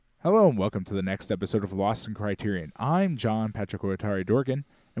Hello and welcome to the next episode of Lost in Criterion. I'm John Patrick Otari Dorgan,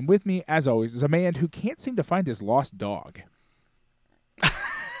 and with me, as always, is a man who can't seem to find his lost dog.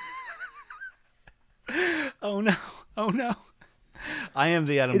 Oh no. I am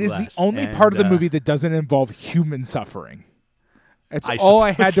the Adam It is Glass, the only and, part of the movie that doesn't involve human suffering. That's all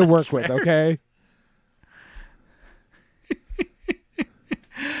I had to work with, okay?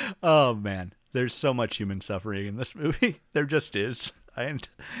 Oh man, there's so much human suffering in this movie. There just is. And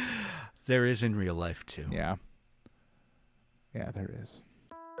there is in real life too. Yeah. Yeah, there is.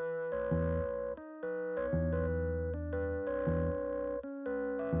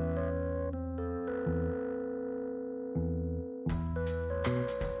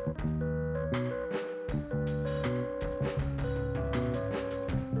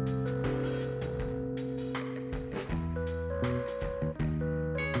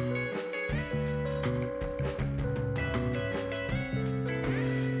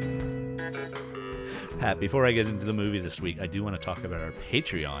 Pat, before I get into the movie this week, I do want to talk about our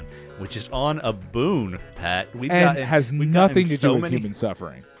Patreon, which is on a boon, Pat. Has nothing to do with human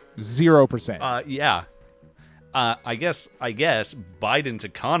suffering. 0%. Yeah. I guess Biden's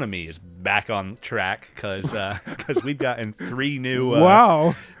economy is back on track because we've gotten three new.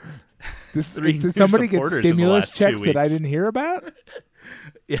 Wow. Did somebody get stimulus checks that I didn't hear about?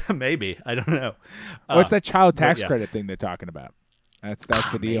 Yeah, maybe. I don't know. What's that child tax credit thing they're talking about? That's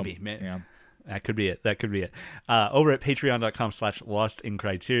the deal. Maybe. Yeah. That could be it. Over at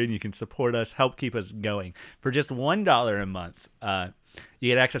patreon.com/lostincriterion, you can support us, help keep us going. For just $1 a month,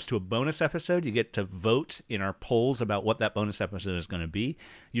 you get access to a bonus episode. You get to vote in our polls about what that bonus episode is going to be.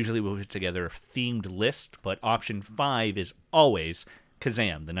 Usually we'll put together a themed list, but option 5 is always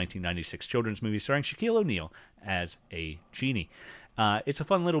Kazam, the 1996 children's movie starring Shaquille O'Neal as a genie. It's a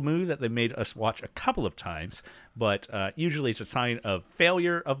fun little movie that they made us watch a couple of times, but usually it's a sign of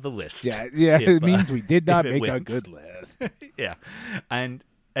failure of the list. Yeah, it means we did not make a good list. Yeah, and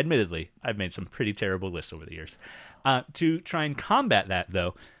admittedly, I've made some pretty terrible lists over the years. To try and combat that,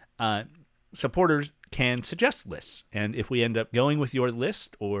 though, supporters can suggest lists, and if we end up going with your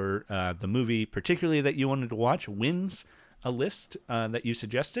list or the movie particularly that you wanted to watch wins a list that you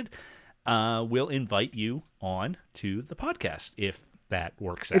suggested, we'll invite you on to the podcast if that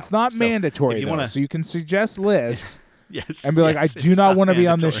works out. It's not mandatory, though, so you can suggest lists. Yes, and be like, I do not want to be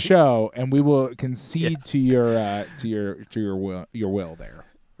on this mandatory. show, and we will concede to your will there.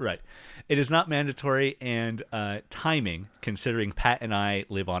 Right. It is not mandatory, and timing, considering Pat and I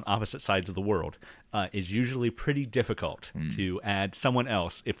live on opposite sides of the world, is usually pretty difficult to add someone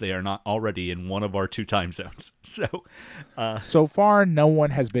else if they are not already in one of our two time zones. So far, no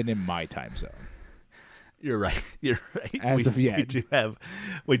one has been in my time zone. You're right. As of yet,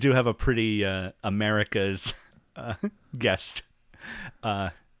 we do have a pretty America's guest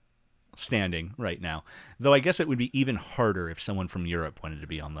standing right now. Though I guess it would be even harder if someone from Europe wanted to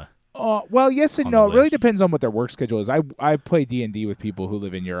be on the. Well, yes and no. It list. really depends on what their work schedule is. I play D&D with people who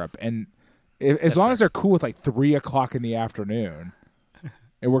live in Europe, and as long as they're cool with like 3:00 in the afternoon,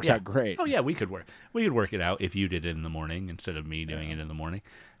 it works out great. Oh yeah, we could work it out if you did it in the morning instead of me doing it in the morning.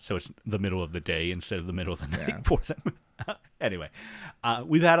 So it's the middle of the day instead of the middle of the night for them. Anyway,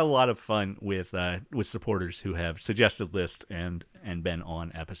 we've had a lot of fun with supporters who have suggested lists and been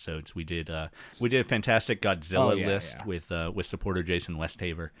on episodes. We did a fantastic Godzilla list with supporter Jason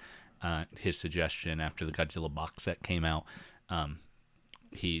Westhaver. His suggestion after the Godzilla box set came out.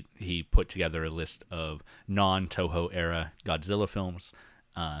 He put together a list of non-Toho era Godzilla films.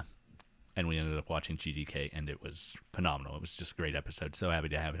 And we ended up watching GDK, and it was phenomenal. It was just a great episode. So happy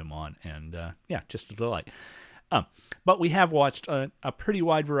to have him on, and just a delight. But we have watched a pretty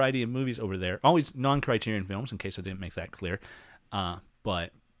wide variety of movies over there. Always non-Criterion films, in case I didn't make that clear.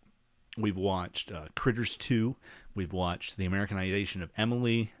 But we've watched Critters 2. We've watched The Americanization of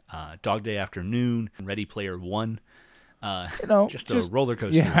Emily, Dog Day Afternoon, Ready Player One. Just a roller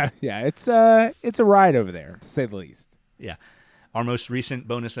coaster. Yeah. It's a ride over there, to say the least. Yeah. Our most recent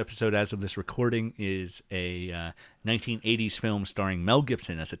bonus episode as of this recording is a 1980s film starring Mel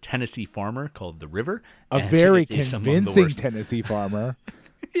Gibson as a Tennessee farmer called The River. A very convincing Tennessee farmer.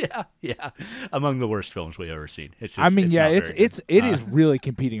 Yeah. Among the worst films we've ever seen. It is really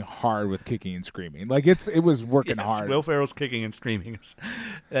competing hard with Kicking and Screaming. Like it was working hard. Will Ferrell's Kicking and Screaming.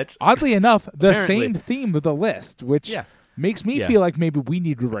 That's oddly enough the same theme of the list, which makes me feel like maybe we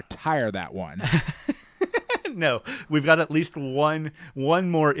need to retire that one. No, we've got at least one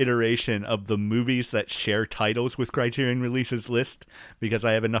more iteration of the movies that share titles with Criterion Releases list, because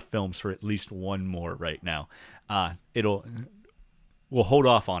I have enough films for at least one more right now. we'll hold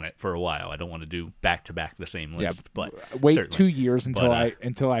off on it for a while. I don't want to do back to back the same list, but wait certainly. 2 years until But,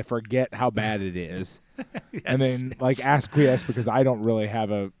 until I forget how bad it is, yes, and then like acquiesce because I don't really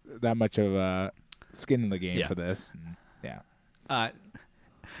have that much of a skin in the game Yeah. for this. And, yeah,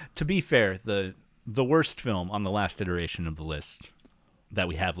 To be fair, the worst film on the last iteration of the list that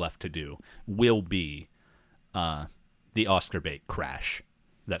we have left to do will be the Oscar bait Crash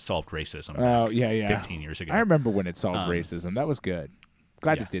that solved racism. oh back yeah, 15 years ago. I remember when it solved racism. That was good.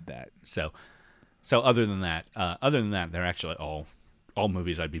 Glad yeah. it did that. So other than that, they're actually all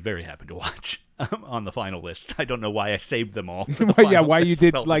movies I'd be very happy to watch on the final list. I don't know why I saved them all. For the Yeah, final why you list.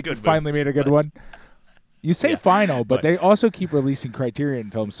 did All the like good finally movies, made a good but one. You say Yeah, final, but but- they also keep releasing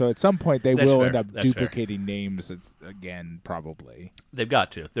Criterion films, so at some point they That's will fair, end up that's fair. duplicating names again, probably. They've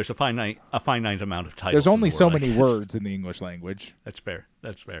got to. There's a finite amount of titles. There's in only the so world, I many guess. words in the English language. That's fair.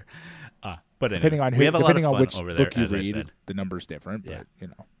 But anyway, Depending on we have a lot depending of on fun which over there, book you as I read, said. the number's different. Yeah.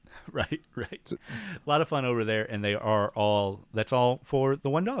 But Right. A lot of fun over there, and they are all. That's all for the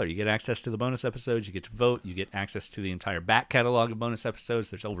 $1. You get access to the bonus episodes. You get to vote. You get access to the entire back catalog of bonus episodes.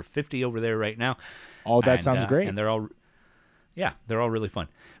 There's over 50 over there right now. all that And, sounds great. and they're all really fun.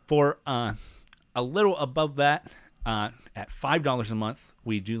 For a little above that, at $5 a month,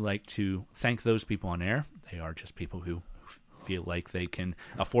 we do like to thank those people on air. They are just people who feel like they can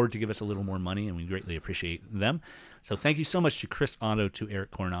afford to give us a little more money, and we greatly appreciate them. So thank you so much to Chris Otto, to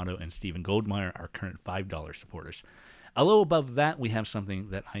Eric Coronado, and Stephen Goldmeyer, our current $5 supporters. A little above that, we have something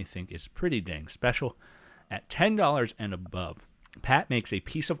that I think is pretty dang special. At $10 and above, Pat makes a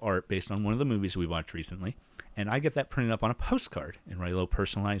piece of art based on one of the movies we watched recently, and I get that printed up on a postcard and write a little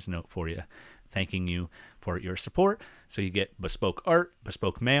personalized note for you, thanking you for your support. So you get bespoke art,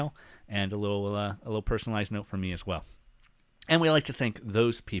 bespoke mail, and a little personalized note from me as well. And we like to thank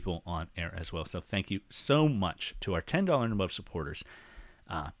those people on air as well. So thank you so much to our $10 and above supporters,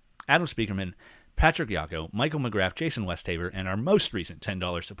 Adam Speakerman, Patrick Yako, Michael McGrath, Jason Westhaver, and our most recent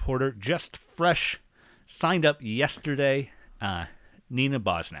 $10 supporter, just fresh, signed up yesterday, Nina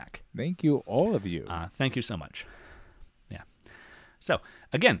Bosnak. Thank you, all of you. Thank you so much. Yeah. So,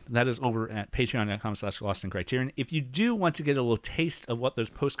 again, that is over at patreon.com/LostInCriterion. If you do want to get a little taste of what those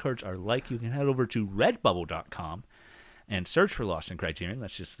postcards are like, you can head over to redbubble.com and search for Lost in Criterion.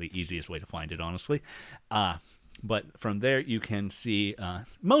 That's just the easiest way to find it, honestly. But from there, you can see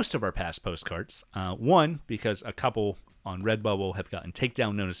most of our past postcards. One, because a couple on Redbubble have gotten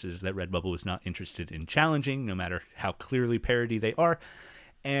takedown notices that Redbubble is not interested in challenging, no matter how clearly parody they are.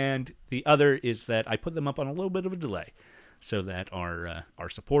 And the other is that I put them up on a little bit of a delay so that our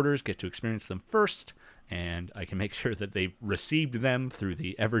supporters get to experience them first, and I can make sure that they've received them through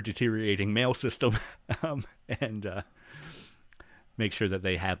the ever-deteriorating mail system, and make sure that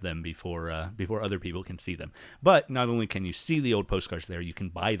they have them before other people can see them. But not only can you see the old postcards there, you can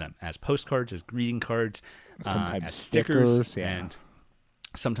buy them as postcards, as greeting cards, Sometimes as stickers, yeah. and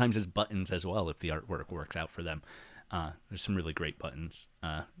sometimes as buttons as well if the artwork works out for them. There's some really great buttons.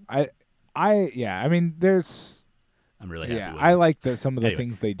 I mean, there's. I'm really happy Yeah, with I them. like some of the Anyway.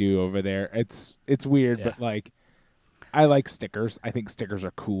 things they do over there. It's weird, Yeah. but like, I like stickers. I think stickers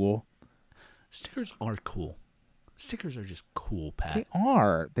are cool. Stickers are cool. Stickers are just cool, Pat. They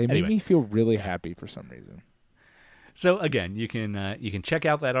are. They make Anyway. me feel really happy for some reason. So again, you can check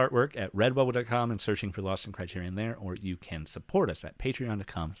out that artwork at redbubble.com and searching for Lost in Criterion there, or you can support us at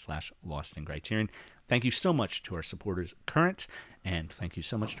patreon.com/Lost in Criterion. Thank you so much to our supporters current, and thank you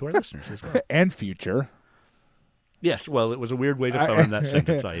so much to our listeners as well. And future. Yes, well, it was a weird way to form that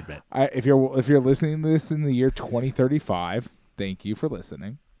sentence, I admit. If you're listening to this in the year 2035, thank you for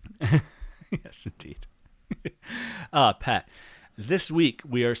listening. Yes, indeed. Pat, this week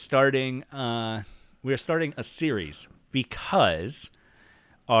we are starting a series because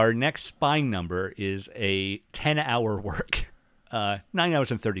our next spine number is a 10-hour work. 9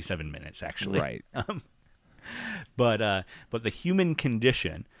 hours and 37 minutes, actually. Right. But the human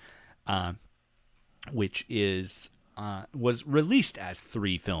condition, which was released as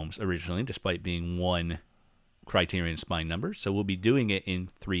 3 films originally, despite being one Criterion spine number. So we'll be doing it in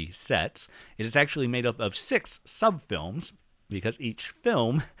 3 sets. It is actually made up of 6 sub-films, because each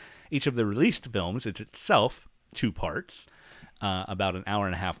of the released films is itself 2 parts, about an hour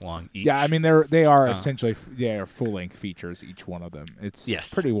and a half long each. Yeah, I mean they are essentially full-length features, each one of them. It's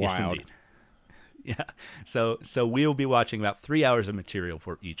pretty wild. Yes, indeed. Yeah. So we'll be watching about 3 hours of material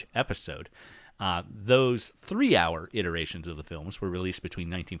for each episode. Those 3-hour iterations of the films were released between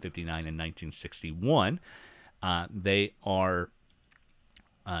 1959 and 1961. They are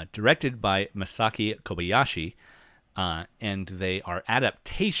directed by Masaki Kobayashi, and they are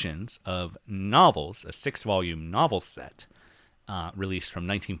adaptations of novels, a 6-volume novel set, released from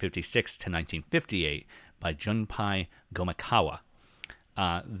 1956 to 1958 by Junpei Gomikawa.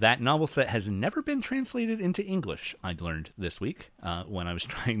 That novel set has never been translated into English, I learned this week when I was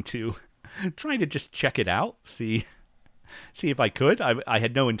trying to just check it out, see if I could. I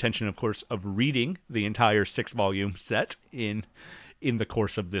had no intention, of course, of reading the entire 6-volume set in the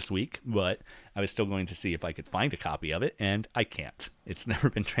course of this week, but I was still going to see if I could find a copy of it, and I can't. It's never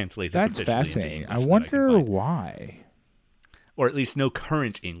been translated. That's fascinating. I wonder why. Or at least no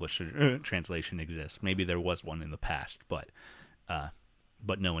current English translation exists. Maybe there was one in the past, but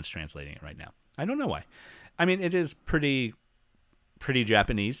no one's translating it right now. I don't know why. I mean, it is pretty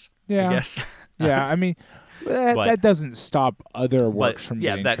Japanese, yeah. I guess. Yeah, I mean, that doesn't stop other works from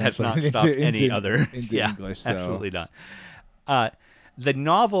getting that has not stopped any other into English. So. Absolutely not. The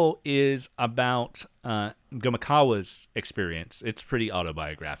novel is about Gomikawa's experience. It's pretty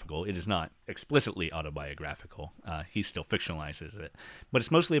autobiographical. It is not explicitly autobiographical. He still fictionalizes it. But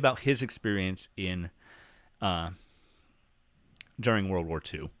it's mostly about his experience in during World War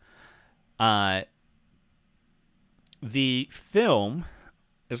II. The film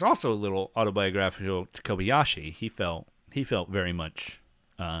is also a little autobiographical to Kobayashi. He felt very much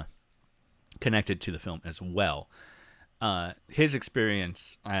connected to the film as well. His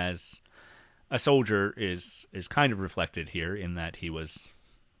experience as a soldier is kind of reflected here in that he was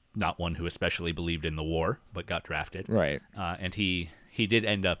not one who especially believed in the war, but got drafted. Right. And he did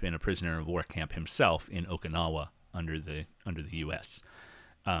end up in a prisoner of war camp himself in Okinawa under the U.S.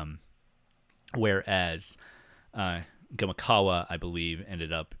 Whereas Gomikawa, I believe,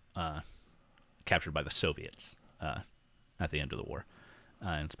 ended up captured by the Soviets at the end of the war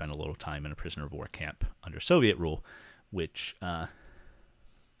and spent a little time in a prisoner of war camp under Soviet rule, which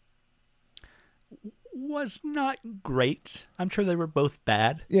was not great. I'm sure they were both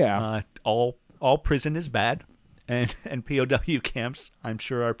bad. Yeah. All prison is bad, and POW camps, I'm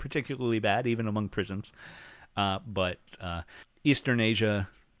sure, are particularly bad, even among prisons. But Eastern Asia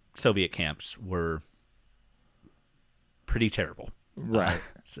Soviet camps were pretty terrible. Right.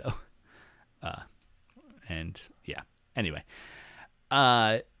 Anyway,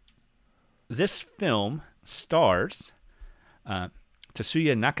 this film stars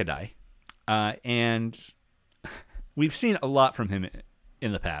Tatsuya Nakadai, and we've seen a lot from him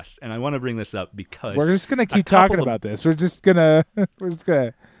in the past, and I want to bring this up because we're just gonna keep talking about this. We're just gonna.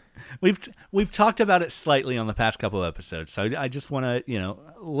 We've talked about it slightly on the past couple of episodes, so I just want to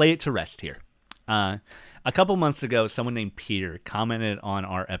lay it to rest here. A couple months ago, someone named Peter commented on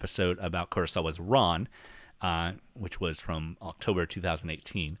our episode about Kurosawa's Ran, which was from October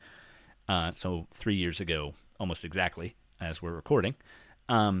 2018, so 3 years ago, almost exactly, as we're recording.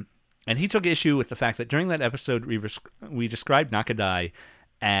 And he took issue with the fact that during that episode, we described Nakadai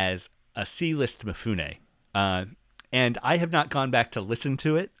as a C-list Mifune. And I have not gone back to listen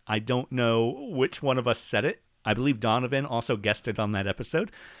to it. I don't know which one of us said it. I believe Donovan also guested on that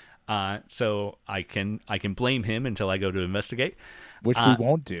episode. So I can blame him until I go to investigate. Which we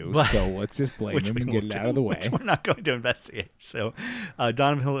won't do, so let's just blame him and get it out of the way. Which we're not going to investigate. So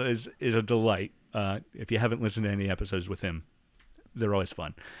Donovan is a delight. If you haven't listened to any episodes with him, they're always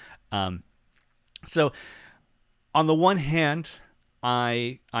fun. So on the one hand,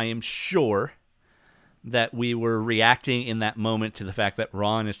 I am sure that we were reacting in that moment to the fact that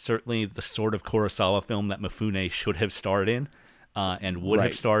Ran is certainly the sort of Kurosawa film that Mifune should have starred in, and would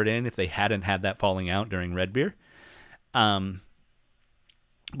have starred in if they hadn't had that falling out during Red Beer.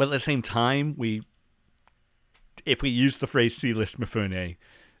 But at the same time, if we use the phrase C-list Mifune,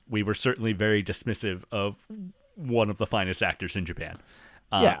 we were certainly very dismissive of one of the finest actors in Japan.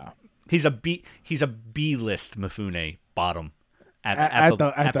 He's a B-list Mifune, bottom at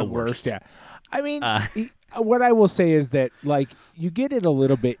the worst. Yeah, I mean, what I will say is that you get it a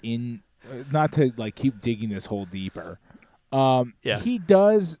little bit in, not to keep digging this hole deeper. He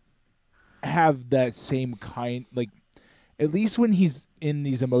does have that same kind, at least when he's in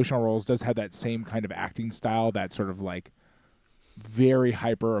these emotional roles, does have that same kind of acting style, that sort of very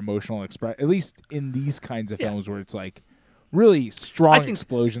hyper emotional express. At least in these kinds of films where it's really strong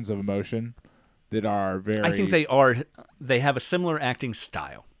explosions of emotion that are very. I think they have a similar acting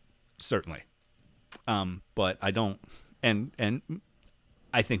style, certainly. But I don't, and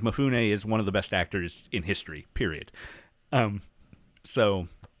I think Mifune is one of the best actors in history. Period. So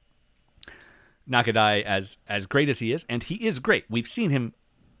Nakadai, as great as he is, and he is great. We've seen him;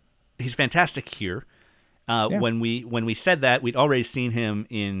 he's fantastic here. When we said that, we'd already seen him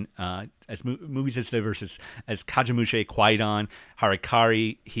in as movies as diverse as Kagemusha Kwaidan,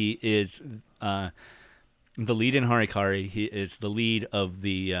 Harikari. He is the lead in Harikari. He is the lead of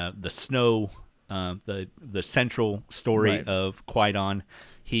the snow the central story of Qui-Gon.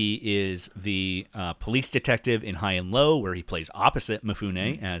 He is the police detective in High and Low, where he plays opposite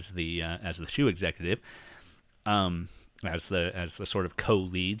Mifune as the shoe executive, as the sort of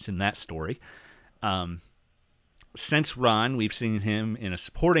co-leads in that story. Since Ron, we've seen him in a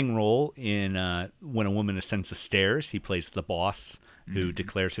supporting role in When a Woman Ascends the Stairs. He plays the boss who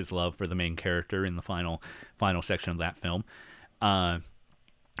declares his love for the main character in the final section of that film.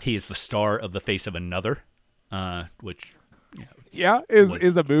 He is the star of The Face of Another, which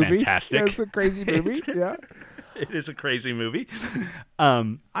is a movie. Fantastic. It's a crazy movie. It is a crazy movie. I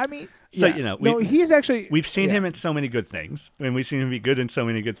mean, we've seen him in so many good things. I mean, we've seen him be good in so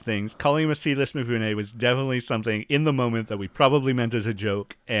many good things. Calling him a C-list Mifune was definitely something in the moment that we probably meant as a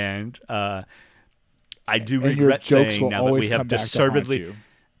joke, and I do regret saying now that we have deservedly,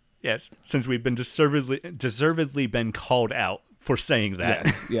 since we've been deservedly been called out for saying that.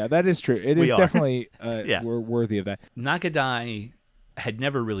 Yes, yeah, that is true. It is definitely we're worthy of that. Nagadai had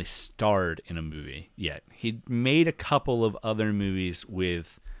never really starred in a movie yet. He'd made a couple of other movies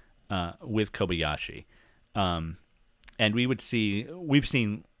with Kobayashi, and we've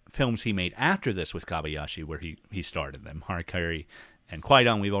seen films he made after this with Kobayashi where he starred in them. Harakiri and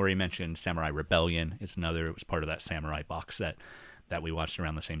Qui-Gon, we've already mentioned. Samurai Rebellion is another. It was part of that Samurai box set that we watched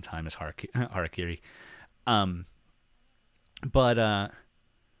around the same time as Harakiri. But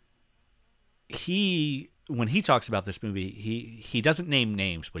when he talks about this movie, he doesn't name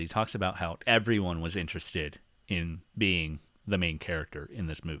names, but he talks about how everyone was interested in being the main character in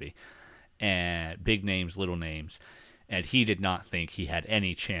this movie, and big names, little names, and he did not think he had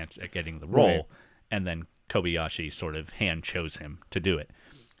any chance at getting the role, right. And then Kobayashi sort of hand chose him to do it.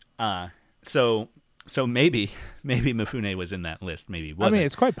 So maybe Mifune was in that list, maybe he wasn't. I mean,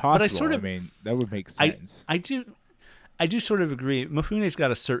 it's quite possible. But that would make sense. I do sort of agree. Mifune's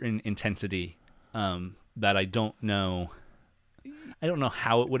got a certain intensity that I don't know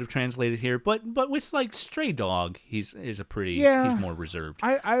how it would have translated here, but with like Stray Dog, he's more reserved. We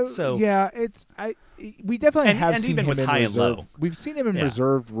definitely have and seen even him with in High reserved. And Low. We've seen him in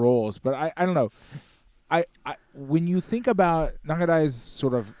reserved roles, but I don't know. I when you think about Nagadai's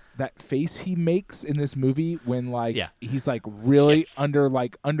sort of that face he makes in this movie when he's like really under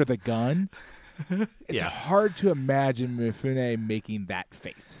the gun, it's hard to imagine Mifune making that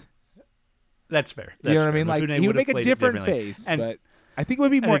face. That's fair. You know what I mean? Like he would make a different face, but I think it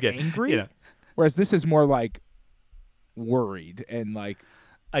would be more angry. Whereas this is more like worried and like.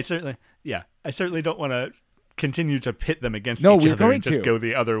 I certainly don't want to continue to pit them against each other and just go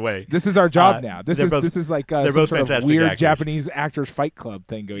the other way. This is our job now. This is like some sort of weird actors. Japanese actors fight club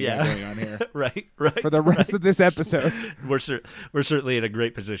thing going on here. right. For the rest of this episode, we're certainly in a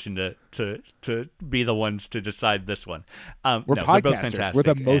great position to be the ones to decide this one. We're podcasters. They're both fantastic.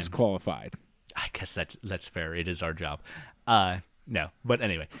 We're the most qualified. I guess that's fair. It is our job. No, but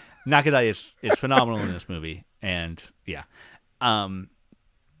anyway, Nagadai is phenomenal in this movie, and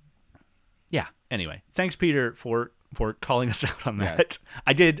Anyway, thanks, Peter, for calling us out on that.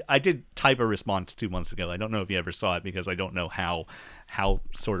 Yeah. I did type a response 2 months ago. I don't know if you ever saw it because I don't know how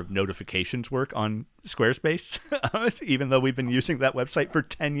sort of notifications work on Squarespace, even though we've been using that website for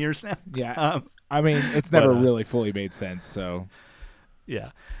 10 years now. Yeah, I mean, it's never really fully made sense. So,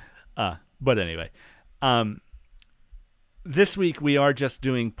 yeah. But anyway, this week we are just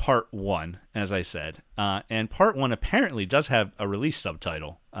doing part 1, as I said, and part 1 apparently does have a release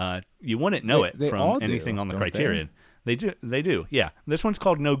subtitle. You wouldn't know it from anything on the Criterion. They do. Yeah, this one's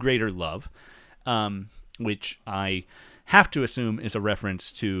called No Greater Love, which I have to assume is a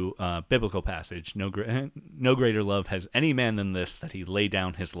reference to a biblical passage. No greater love has any man than this, that he lay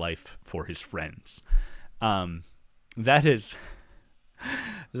down his life for his friends. That is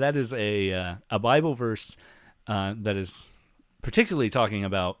a Bible verse that is particularly talking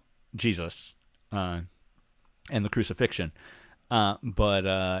about Jesus and the crucifixion.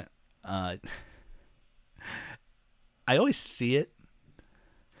 But I always see it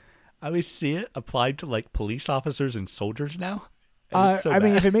applied to like police officers and soldiers now. And I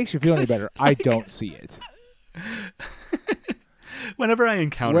mean, if it makes you feel any better, I don't see it. Whenever I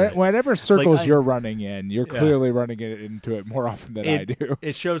encounter whatever circles you're running in, you're clearly running into it more often than I do.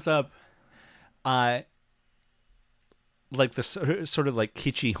 It shows up, like the sort of like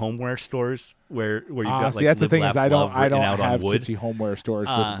kitschy homeware stores where you got like that's the thing is I don't have wood. kitschy homeware stores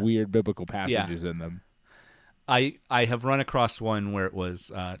with weird biblical passages in them. I have run across one where it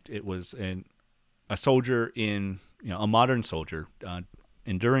was a soldier in a modern soldier,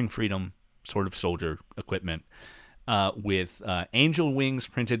 enduring freedom sort of soldier equipment, with angel wings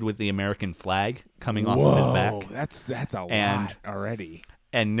printed with the American flag coming off of his back. That's a lot already.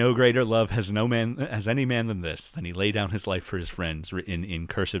 And no greater love has any man than this, than he lay down his life for his friends, written in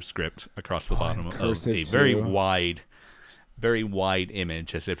cursive script across the bottom of a very wide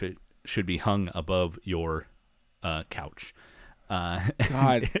image, as if it should be hung above your couch.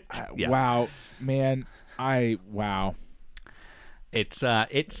 God, yeah. Wow, man, wow. It's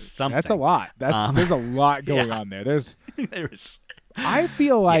something. That's a lot. There's a lot going on there. There's. I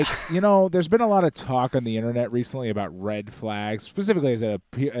feel like, there's been a lot of talk on the internet recently about red flags, specifically as it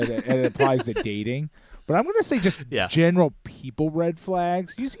applies to dating. But I'm going to say just general people red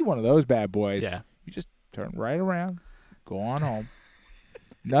flags. You see one of those bad boys, you just turn right around, go on home.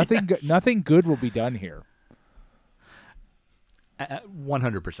 Nothing good will be done here.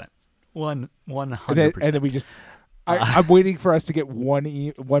 100%. 100%. And then we just... I'm waiting for us to get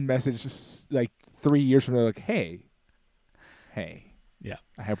one message just like 3 years from now, like, hey, yeah,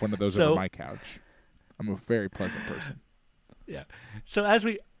 I have one of those over my couch. I'm a very pleasant person. Yeah. So as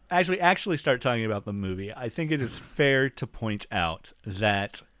we actually start talking about the movie, I think it is fair to point out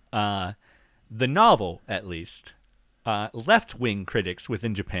that the novel, at least, left-wing critics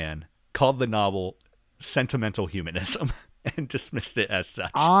within Japan called the novel sentimental humanism and dismissed it as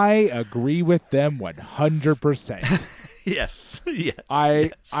such. I agree with them 100%. Yes.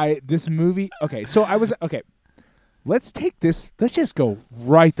 This movie. Okay, so okay. Let's take this. Let's just go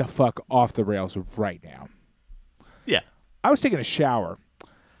right the fuck off the rails right now. Yeah. I was taking a shower,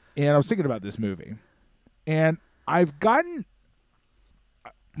 and I was thinking about this movie, and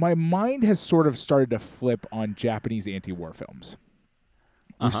my mind has sort of started to flip on Japanese anti-war films.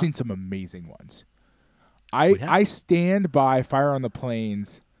 We've seen some amazing ones. I stand by Fire on the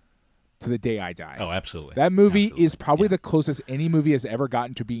Plains to the day I die. Oh, absolutely. That movie is probably the closest any movie has ever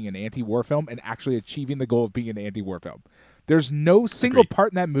gotten to being an anti-war film and actually achieving the goal of being an anti-war film. There's no single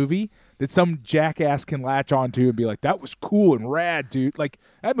part in that movie that some jackass can latch onto and be like, that was cool and rad, dude. Like,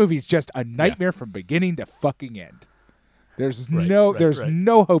 that movie's just a nightmare from beginning to fucking end. There's no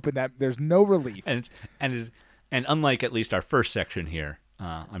hope in that. There's no relief. And unlike at least our first section here,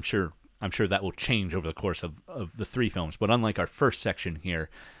 I'm sure that will change over the course of the three films, but unlike our first section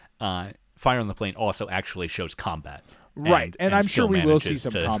here, Fire on the Plain also actually shows combat. Right, and I'm sure we will see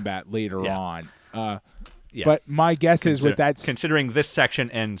some combat later on. But my guess is with that... Considering this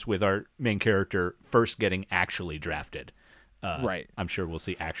section ends with our main character first getting actually drafted, right, I'm sure we'll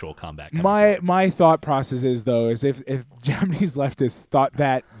see actual combat. My thought process is, though, is if Japanese leftists thought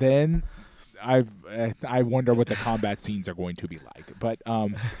that, then I wonder what the combat scenes are going to be like. But...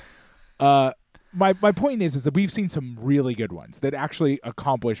 My point is that we've seen some really good ones that actually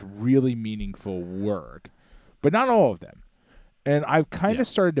accomplish really meaningful work, but not all of them. And I've kind of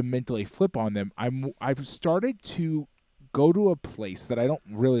started to mentally flip on them. I've started to go to a place that I don't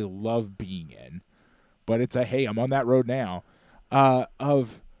really love being in, but it's hey, I'm on that road now. I'm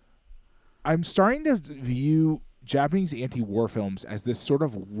starting to view Japanese anti-war films as this sort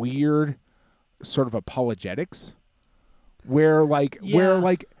of weird, sort of apologetics, where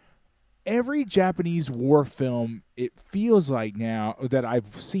every Japanese war film, it feels like now that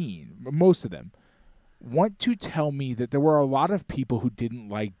I've seen, most of them, want to tell me that there were a lot of people who didn't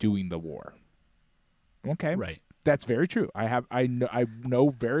like doing the war. Okay, right. That's very true. I know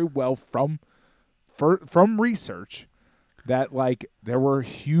very well from research that like there were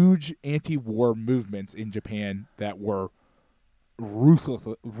huge anti-war movements in Japan that were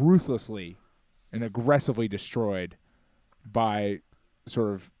ruthlessly and aggressively destroyed by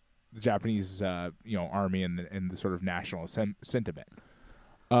sort of the Japanese, army and the sort of national sentiment.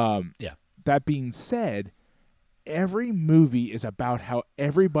 That being said, every movie is about how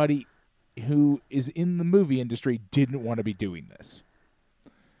everybody who is in the movie industry didn't want to be doing this.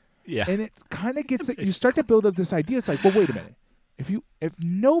 Yeah, and it kind of gets you start to build up this idea. It's like, well, wait a minute. If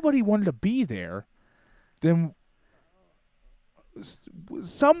nobody wanted to be there, then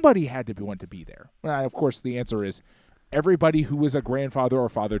somebody had to want to be there. Well, of course, the answer is everybody who was a grandfather or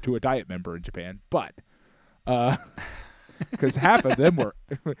father to a Diet member in Japan, but because half of them were,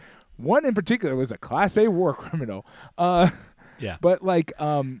 one in particular was a Class A war criminal. But like,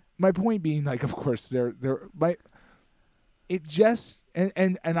 my point being, like, of course, it just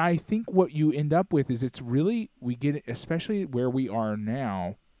and I think what you end up with is it's really we get, especially where we are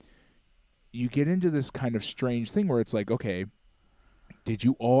now, you get into this kind of strange thing where it's like, okay, did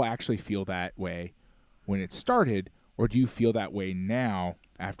you all actually feel that way when it started? Or do you feel that way now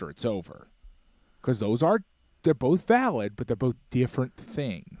after it's over? Because they're both valid, but they're both different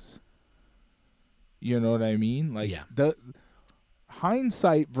things. You know what I mean? Like the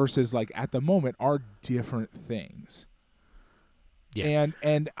hindsight versus like at the moment are different things. Yeah.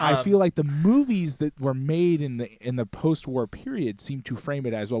 And I feel like the movies that were made in the post-war period seem to frame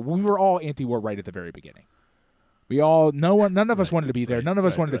it as, well, we were all anti-war right at the very beginning. None of us wanted to be there. None of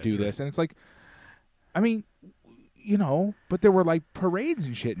us wanted to do this. And it's like, I mean, but there were like parades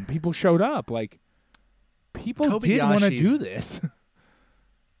and shit, and people showed up. Like, people did want to do this.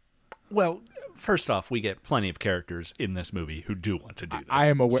 Well, first off, we get plenty of characters in this movie who do want to do this. I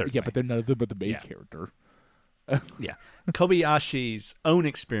am aware. Certainly. Yeah, but they're none of them but the main character. Yeah. Kobayashi's own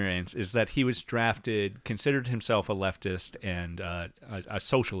experience is that he was drafted, considered himself a leftist and a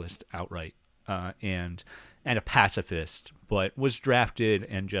socialist outright, and a pacifist, but was drafted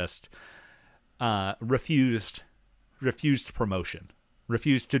and just refused promotion,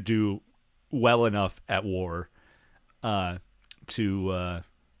 refused to do well enough at war to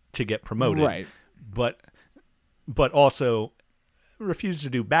get promoted, right? But also refused to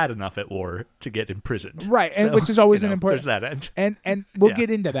do bad enough at war to get imprisoned, right? And which is always an important. There's that end, and we'll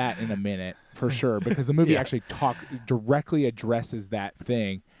get into that in a minute for sure, because the movie actually directly addresses that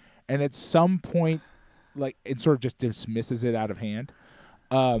thing, and at some point, like, it sort of just dismisses it out of hand.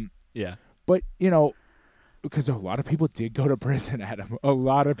 But because a lot of people did go to prison, Adam. A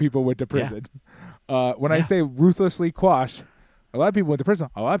lot of people went to prison. When I say ruthlessly quash, a lot of people went to prison.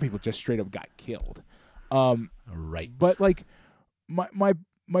 A lot of people just straight up got killed. Right. But like, my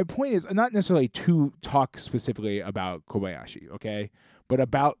point is not necessarily to talk specifically about Kobayashi, okay, but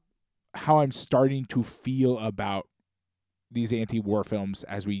about how I'm starting to feel about these anti-war films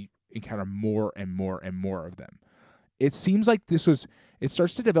as we encounter more and more and more of them. It seems like it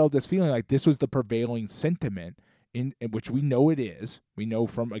starts to develop this feeling like this was the prevailing sentiment, in which we know it is. We know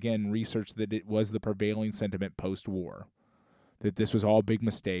from, again, research that it was the prevailing sentiment post-war, that this was all a big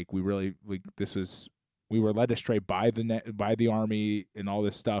mistake. We were led astray by the army and all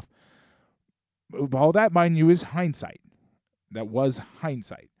this stuff. All that, mind you, is hindsight. That was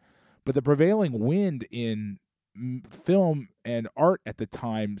hindsight. But the prevailing wind in film and art at the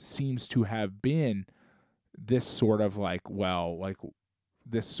time seems to have been this sort of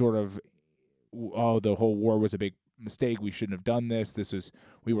this sort of, the whole war was a big mistake. We shouldn't have done this.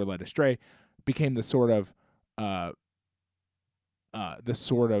 We were led astray. Became the sort of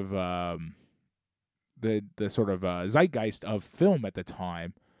zeitgeist of film at the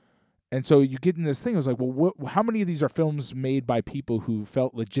time. And so you get in this thing. It was like, well, how many of these are films made by people who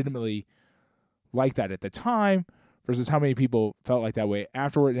felt legitimately like that at the time versus how many people felt like that way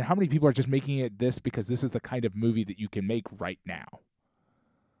afterward, and how many people are just making it this because this is the kind of movie that you can make right now.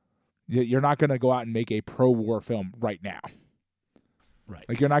 You're not going to go out and make a pro-war film right now. Right.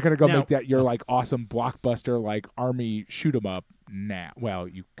 Like, you're not going to go make that your like awesome blockbuster like army shoot 'em up now. Well,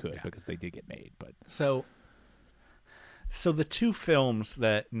 you could because they did get made, but so the two films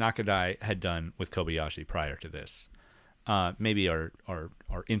that Nakadai had done with Kobayashi prior to this, maybe are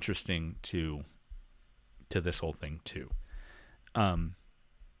interesting to this whole thing too.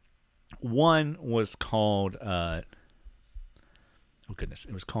 One was called it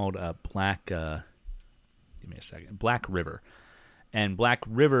was called Black. Give me a second. Black River. And Black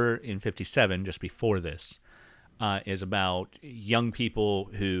River in 1957, just before this, is about young people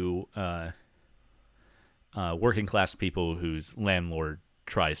who, working class people whose landlord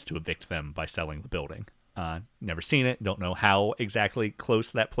tries to evict them by selling the building. Never seen it. Don't know how exactly close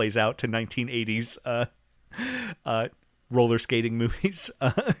that plays out to 1980s roller skating movies.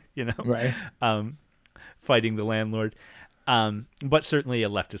 Right. Fighting the landlord. But certainly a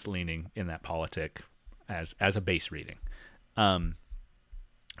leftist leaning in that politic as a base reading.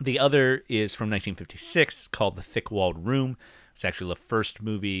 The other is from 1956 called The Thick-Walled Room. It's actually the first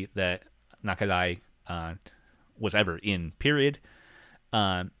movie that Nakadai was ever in, period.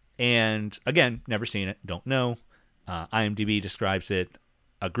 And again, never seen it, don't know. IMDb describes it: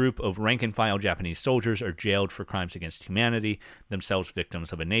 a group of rank-and-file Japanese soldiers are jailed for crimes against humanity, themselves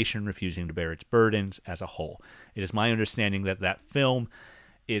victims of a nation refusing to bear its burdens as a whole. It is my understanding that film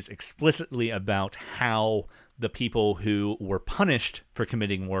is explicitly about how the people who were punished for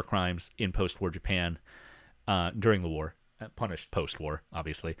committing war crimes in post-war Japan during the war, punished post-war,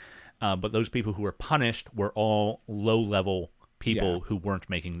 obviously, but those people who were punished were all low-level people who weren't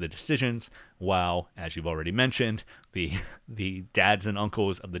making the decisions, while, as you've already mentioned, the dads and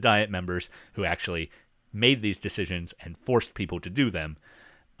uncles of the Diet members who actually made these decisions and forced people to do them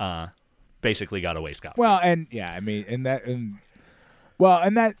basically got away scot-free. Well,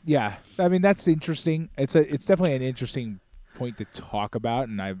 that's interesting. It's definitely an interesting point to talk about,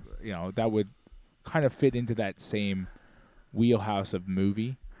 and that would kind of fit into that same wheelhouse of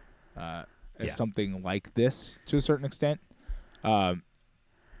movie as something like this to a certain extent.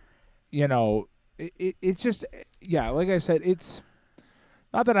 It's just, like I said, it's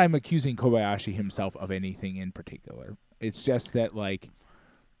not that I'm accusing Kobayashi himself of anything in particular. It's just that like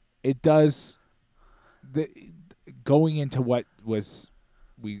it does going into what was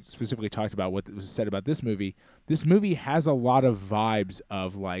we specifically talked about what was said about this movie. This movie has a lot of vibes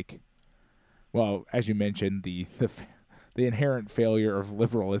of like, well, as you mentioned, the inherent failure of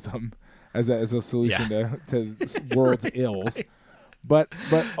liberalism as a solution to world's ills. Right. But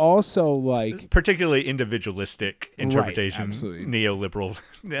also like particularly individualistic interpretation, right,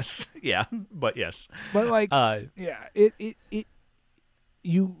 neoliberalness. Yeah, but yes. But like it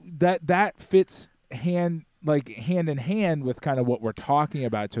that fits hand in hand with kind of what we're talking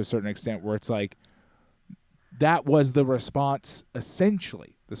about to a certain extent, where it's like that was the response,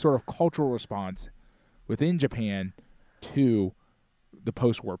 essentially, the sort of cultural response within Japan to the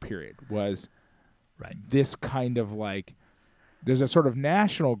post-war period was this kind of like there's a sort of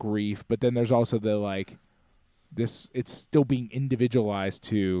national grief, but then there's also the like this it's still being individualized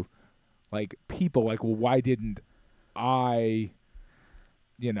to like people like, well, why didn't I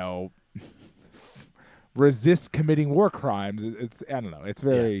resist committing war crimes? It's I don't know, it's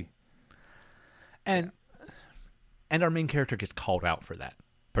very and our main character gets called out for that,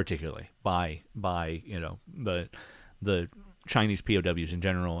 particularly by the Chinese POWs in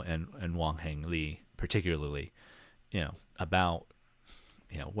general and Wang Heng Li particularly, about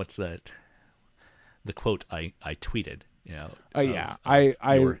what's the quote I tweeted,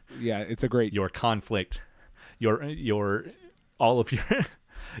 it's a great your conflict, your all of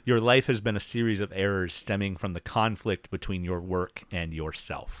your life has been a series of errors stemming from the conflict between your work and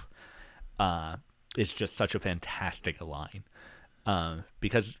yourself. It's just such a fantastic line.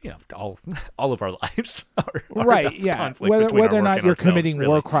 Because all of our lives are right, yeah. Whether or not you're committing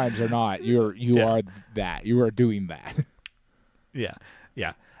war crimes or not, you are that. You are doing that. Yeah.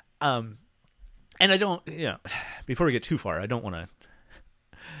 And I don't, before we get too far, I don't want to.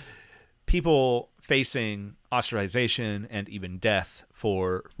 People facing ostracization and even death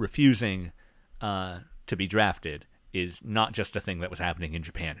for refusing to be drafted is not just a thing that was happening in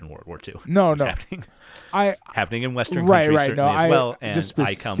Japan in World War II. No. Happening in Western countries certainly as well. And just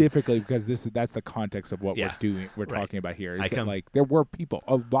specifically because that's the context of what we're doing. We're talking about here. Is that like there were people,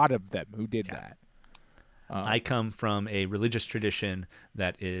 a lot of them, who did that. I come from a religious tradition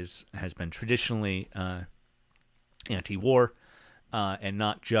that has been traditionally anti-war, and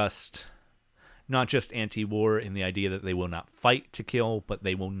not just anti-war in the idea that they will not fight to kill, but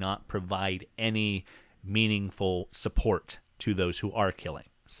they will not provide any meaningful support to those who are killing.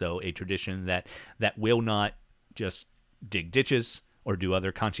 So a tradition that will not just dig ditches or do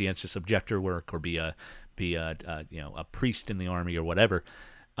other conscientious objector work or be a priest in the army or whatever,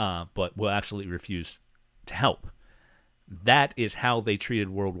 but will absolutely refuse to help. That is how they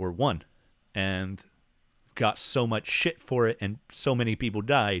treated World War I, and got so much shit for it, and so many people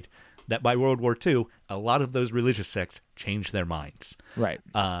died that by World War II, a lot of those religious sects changed their minds. Right.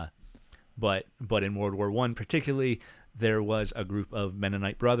 But in World War I particularly, there was a group of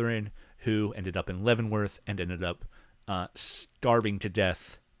Mennonite brethren who ended up in Leavenworth and ended up starving to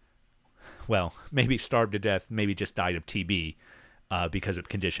death. Well, maybe starved to death, maybe just died of TB because of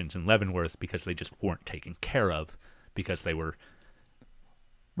conditions in Leavenworth, because they just weren't taken care of because they were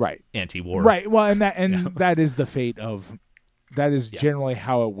anti-war. Right. Well, that is the fate of that is generally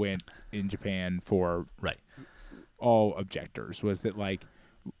how it went in Japan for all objectors. Was that like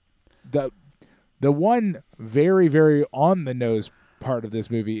the one very, very on the nose part of this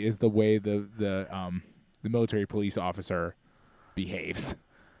movie is the way the military police officer behaves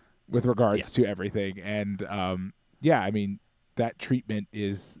with regards to everything, and I mean that treatment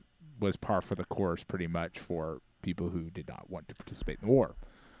was par for the course pretty much for people who did not want to participate in the war.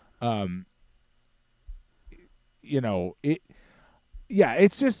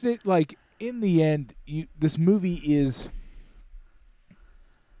 It's just like in the end, this movie is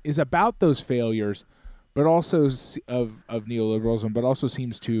about those failures, but also of neoliberalism, but also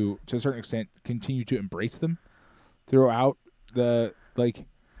seems to a certain extent continue to embrace them throughout the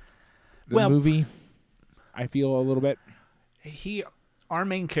movie. I feel a little bit. Our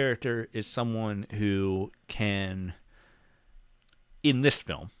main character is someone who can, in this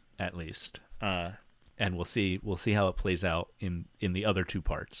film at least, and we'll see how it plays out in the other two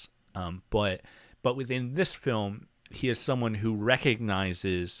parts. But within this film, he is someone who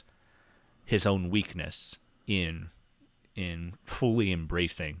recognizes his own weakness in fully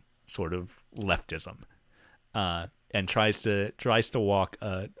embracing sort of leftism, and tries to walk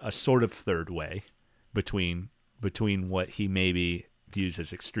a sort of third way between what he maybe views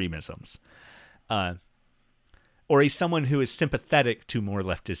as extremisms, or he's someone who is sympathetic to more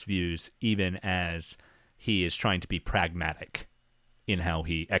leftist views, even as he is trying to be pragmatic in how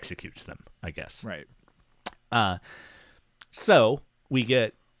he executes them, I guess. Right. So we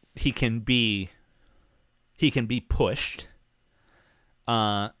get he can be pushed,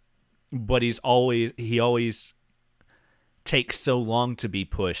 but he always takes so long to be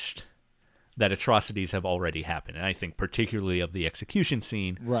pushed that atrocities have already happened. And I think particularly of the execution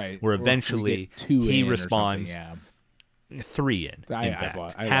scene, right, where eventually he responds. Yeah. 3 in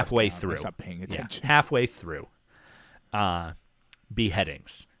fact, halfway through. I stopped paying attention. Yeah, halfway through.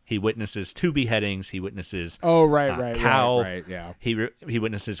 Beheadings. He witnesses 2 beheadings. He witnesses Cow. Right, yeah. He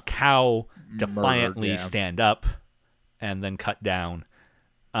witnesses Cow defiantly stand up and then cut down.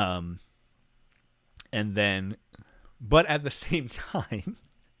 And then, but at the same time,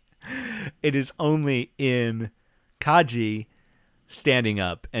 it is only in Kaji standing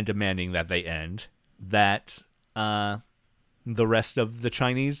up and demanding that they end that the rest of the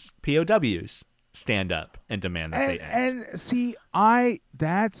Chinese POWs stand up and demand that they end. And see,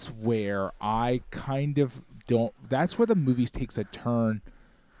 that's where I kind of don't. That's where the movie takes a turn.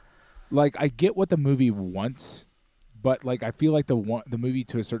 Like, I get what the movie wants, but like I feel like the movie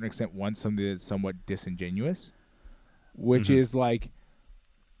to a certain extent wants something that's somewhat disingenuous, which is like,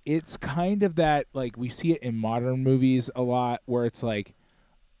 it's kind of that, like, we see it in modern movies a lot, where it's like,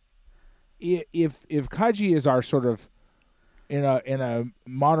 if Kaji is our sort of in a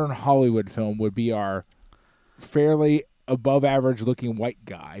modern Hollywood film would be our fairly above average looking white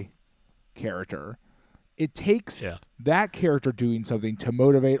guy character. It takes that character doing something to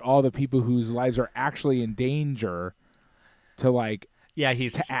motivate all the people whose lives are actually in danger to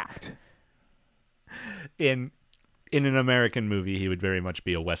to act. In an American movie, he would very much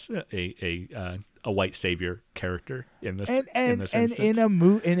be a white savior character in this. And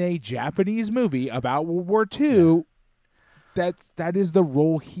in a Japanese movie about World War II, that is the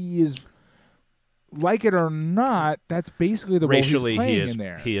role he is. Like it or not, that's basically the role he's playing in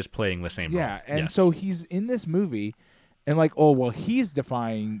there. He is playing the same role. Yeah, and so he's in this movie, and like, oh well, he's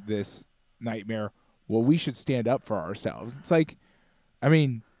defying this nightmare. Well, we should stand up for ourselves. It's like, I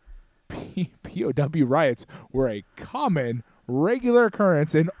mean, POW riots were a common, regular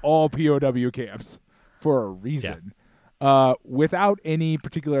occurrence in all POW camps for a reason, without any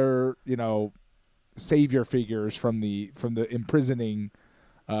particular, savior figures from the imprisoning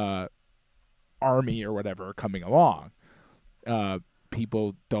army or whatever coming along.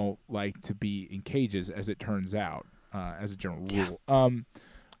 People don't like to be in cages, as it turns out, as a general rule.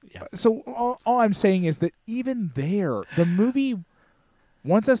 So all I'm saying is that even there, the movie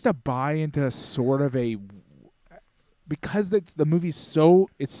wants us to buy into sort of because the movie's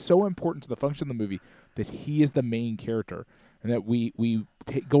it's so important to the function of the movie that he is the main character, and that we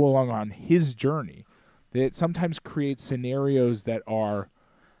go along on his journey, that it sometimes creates scenarios that are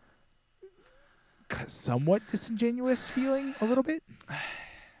somewhat disingenuous feeling a little bit.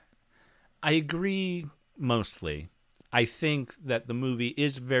 I agree mostly. I think that the movie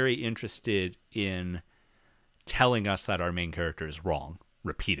is very interested in telling us that our main character is wrong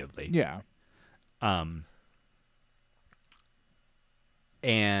repeatedly. Yeah. And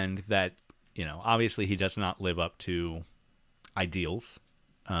that, obviously he does not live up to ideals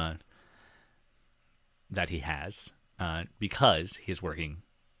that he has because he's working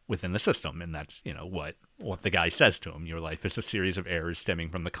within the system, and that's what the guy says to him. Your life is a series of errors stemming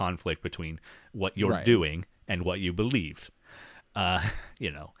from the conflict between what you're doing and what you believe. And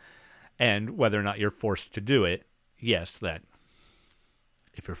whether or not you're forced to do it, yes, that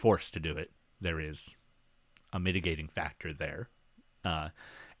if you're forced to do it, there is a mitigating factor there.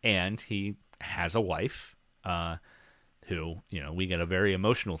 And he has a wife who, we get a very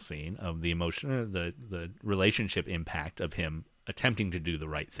emotional scene of the relationship impact of him attempting to do the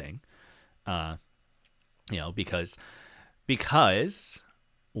right thing, because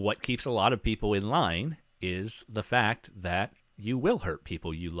what keeps a lot of people in line is the fact that you will hurt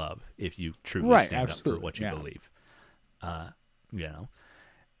people you love if you truly stand up for what you believe.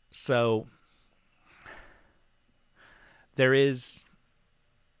 So there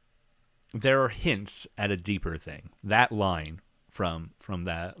are hints at a deeper thing. That line from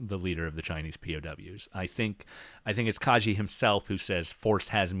the leader of the Chinese POWs. I think it's Kaji himself who says force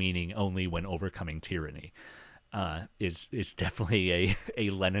has meaning only when overcoming tyranny. Is definitely a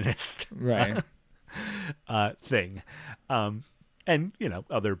Leninist thing. And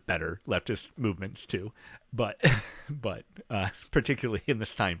other better leftist movements too, but particularly in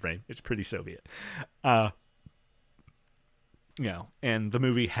this time frame, it's pretty Soviet. And the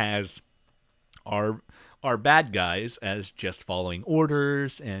movie has our bad guys as just following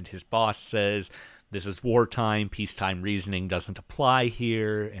orders, and his boss says this is wartime, peacetime reasoning doesn't apply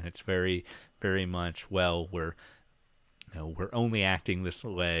here, and it's very, very much, well, we're we're only acting this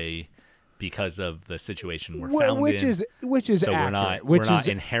way because of the situation we're found in. Which is so accurate. We're not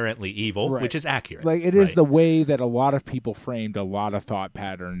inherently evil, right. which is accurate. Like it is the way that a lot of people framed a lot of thought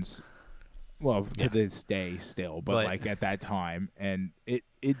patterns. Well, to this day still, but like at that time, and it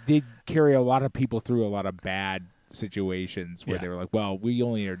did carry a lot of people through a lot of bad situations where they were like, well,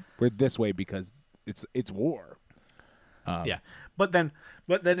 we're this way because it's war. But then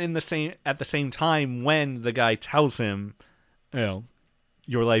at the same time, when the guy tells him,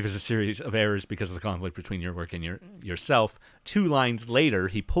 your life is a series of errors because of the conflict between your work and yourself, 2 lines later,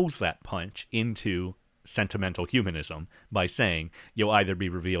 he pulls that punch into sentimental humanism by saying, you'll either be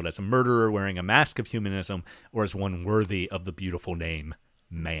revealed as a murderer wearing a mask of humanism or as one worthy of the beautiful name,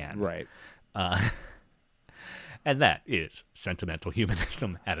 man. Right. And that is sentimental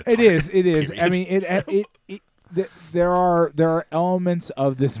humanism at its heart. It is. Period. I mean, there are elements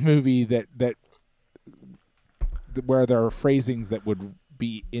of this movie that where there are phrasings that would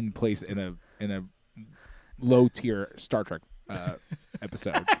be in place in a low tier Star Trek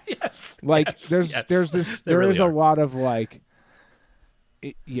episode. There is a lot of like,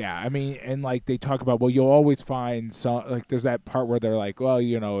 I mean, and like they talk about, well, you'll always find some, like there's that part where they're like, well,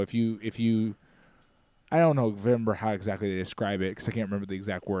 if you I don't remember how exactly they describe it because I can't remember the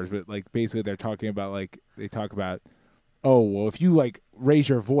exact words, but like basically they're talking about like they talk about, oh well, if you like raise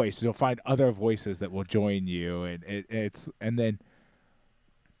your voice, you'll find other voices that will join you, and it's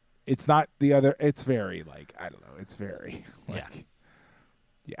not the other. It's very like I don't know. It's very like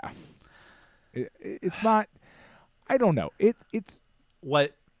It's not. I don't know. It's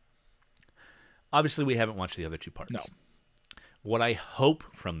what. Obviously, we haven't watched the other 2 parts. No. What I hope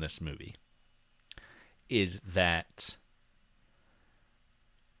from this movie is that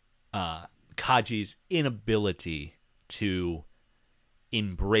Kaji's inability to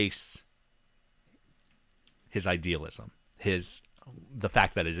embrace his idealism, the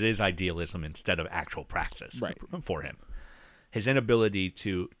fact that it is idealism instead of actual praxis for him, his inability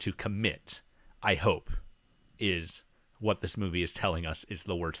to commit, I hope, is what this movie is telling us is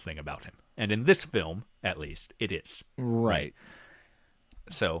the worst thing about him. And in this film, at least, it is. Right.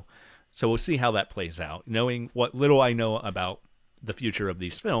 So we'll see how that plays out. Knowing what little I know about the future of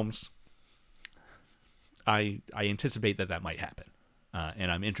these films, I anticipate that might happen,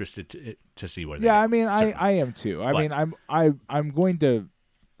 and I'm interested to see where. I mean, I am too. I mean, I'm going to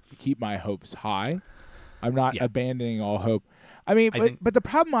keep my hopes high. I'm not abandoning all hope. I mean, but the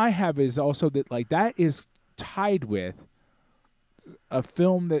problem I have is also that like that is tied with a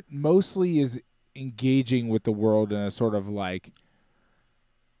film that mostly is engaging with the world in a sort of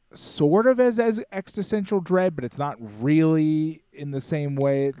as existential dread, but it's not really in the same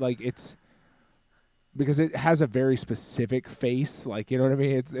way. Like it's because it has a very specific face. Like, you know what I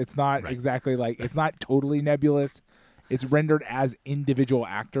mean? It's not exactly like it's not totally nebulous. It's rendered as individual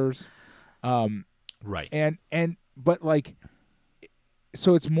actors. Right. But like,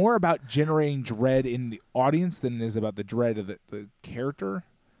 so it's more about generating dread in the audience than it is about the dread of the character.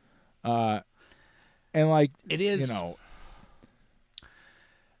 And like, it is,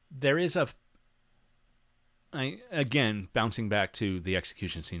 there is again, bouncing back to the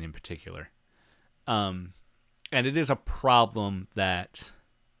execution scene in particular. And it is a problem that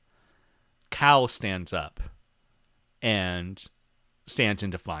Cal stands up and stands in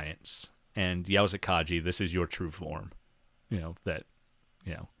defiance and yells at Kaji, "This is your true form."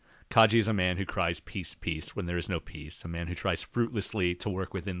 Kaji is a man who cries peace, peace when there is no peace, a man who tries fruitlessly to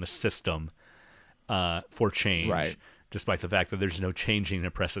work within the system for change, despite the fact that there's no changing an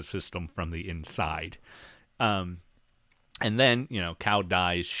oppressive system from the inside. And then, Cal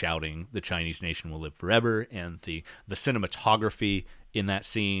dies shouting, "The Chinese nation will live forever," and the cinematography in that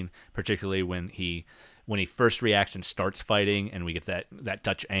scene, particularly when he first reacts and starts fighting, and we get that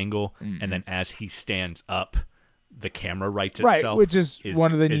Dutch angle, and then as he stands up, the camera writes itself, which is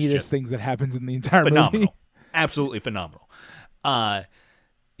one of the neatest things that happens in the entire movie. Absolutely phenomenal. But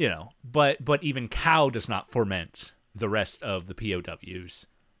even Cal does not foment the rest of the POWs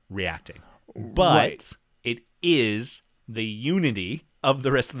reacting, but it is the unity of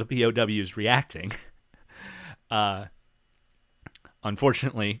the rest of the POWs reacting.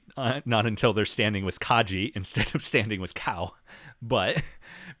 Unfortunately, not until they're standing with Kaji instead of standing with Cal, but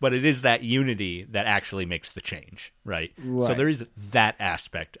it is that unity that actually makes the change, right? So there is that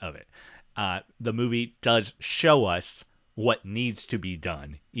aspect of it. The movie does show us what needs to be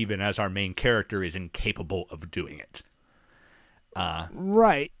done, even as our main character is incapable of doing it.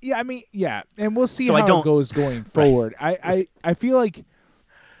 Right. Yeah, I mean, yeah. And we'll see how it goes going forward. I feel like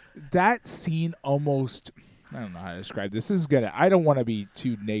that scene almost, I don't know how to describe this. I don't want to be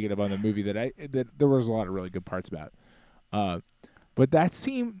too negative on the movie that there was a lot of really good parts about. But that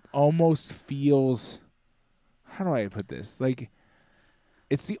scene almost feels, how do I put this? Like,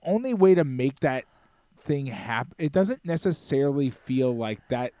 it's the only way to make that thing happen. It doesn't necessarily feel like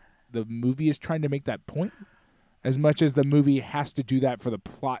that the movie is trying to make that point as much as the movie has to do that for the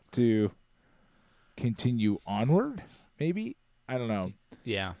plot to continue onward, maybe? I don't know.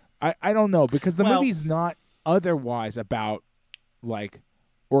 Yeah. I don't know, because the movie's not otherwise about, like,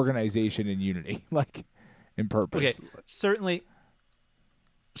 organization and unity, like, in purpose. Okay,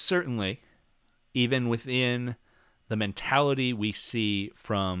 certainly, even within the mentality we see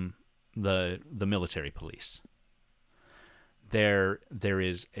from the military police, there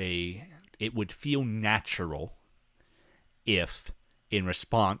is it would feel natural if, in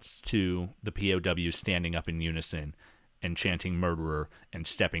response to the POWs standing up in unison and chanting "murderer" and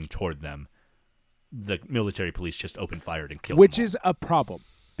stepping toward them, the military police just opened fire and killed them. Which is a problem,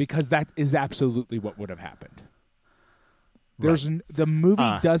 because that is absolutely what would have happened. The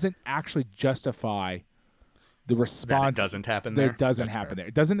movie doesn't actually justify the response. That it doesn't happen there? That doesn't happen there.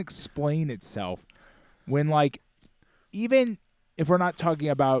 It doesn't explain itself when, like, even if we're not talking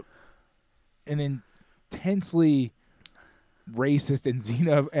about an intensely racist and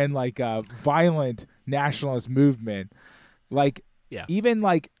violent nationalist movement, like, even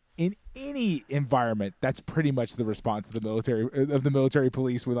like in any environment, that's pretty much the response of the military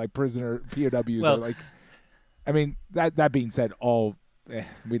police with, like, prisoner POWs or, like, I mean, that being said,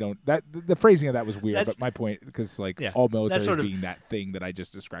 we don't, that the phrasing of that was weird, but my point, because, like, all military is being that thing that I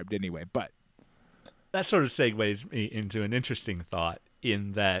just described anyway, but that sort of segues me into an interesting thought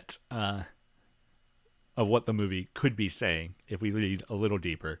in that of what the movie could be saying if we read a little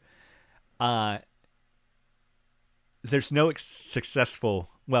deeper. There's no successful.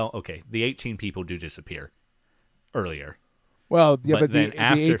 Well, okay, the 18 people do disappear earlier. Well, yeah, but the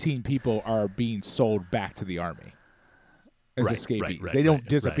 18 people are being sold back to the army as escapees. They don't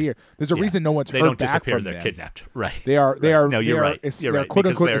disappear. There's a reason no one's heard back from them. They're kidnapped. Right. They are. No, you're right. They're quote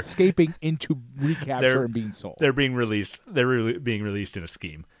unquote escaping into recapture and being sold. They're being released. They're being released in a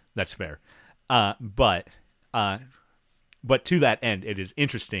scheme. That's fair. But to that end, it is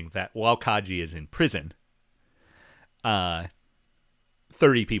interesting that while Kaji is in prison, 30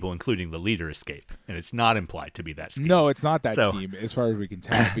 people, including the leader, escape, and it's not implied to be that scheme. No, it's not that scheme, as far as we can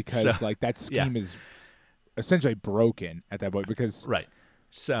tell, because that scheme is essentially broken at that point. Because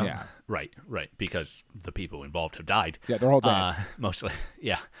because the people involved have died. Yeah, they're all dead, mostly.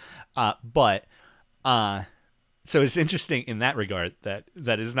 Yeah, but so it's interesting in that regard that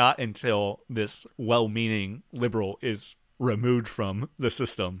is not until this well-meaning liberal is removed from the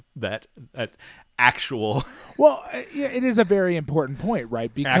system that actual it is a very important point,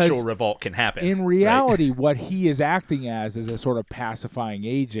 right? Because actual revolt can happen. In reality, what he is acting as is a sort of pacifying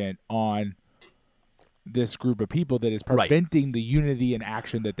agent on this group of people that is preventing the unity and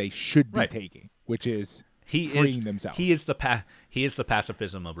action that they should be taking, which is freeing themselves. He is the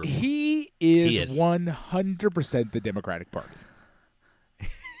pacifism of revolt. He is 100% the Democratic Party.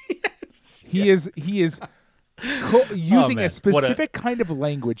 He is using a specific kind of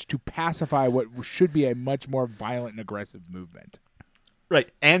language to pacify what should be a much more violent and aggressive movement. Right,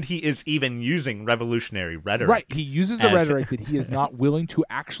 and he is even using revolutionary rhetoric. Right, he uses the rhetoric that he is not willing to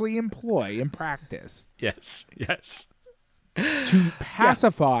actually employ in practice. Yes. To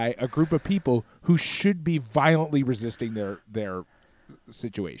pacify a group of people who should be violently resisting their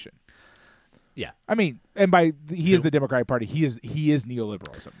situation. Yeah, I mean, and he is the Democratic Party. He is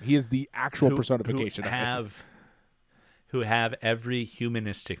neoliberalism. He is the actual personification of it. Who have every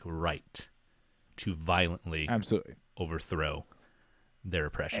humanistic right to violently overthrow their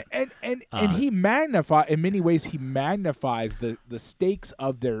oppression. And he magnifies the stakes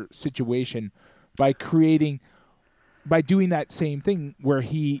of their situation by doing that same thing where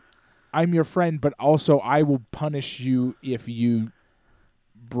I'm your friend, but also I will punish you if you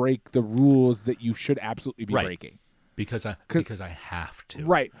break the rules that you should absolutely be breaking. Because I have to.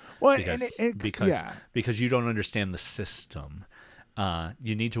 Right. Well, because you don't understand the system.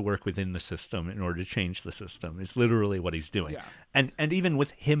 You need to work within the system in order to change the system. Is literally what he's doing. Yeah. And even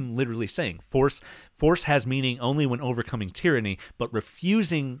with him literally saying force has meaning only when overcoming tyranny, but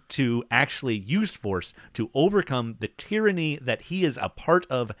refusing to actually use force to overcome the tyranny that he is a part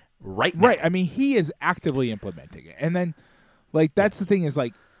of right now. Right. I mean, he is actively implementing it. And then, like, that's the thing is,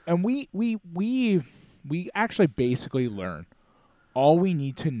 like, and we actually basically learn all we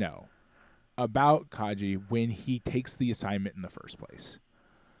need to know about Kaji when he takes the assignment in the first place.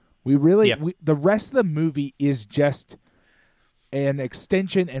 The rest of the movie is just an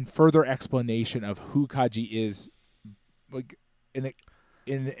extension and further explanation of who Kaji is, like, in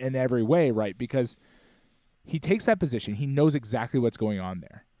every way, right? Because He takes that position. He knows exactly what's going on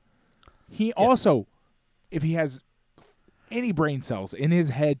there. He also, if he has any brain cells in his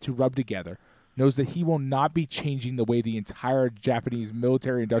head to rub together, knows that he will not be changing the way the entire Japanese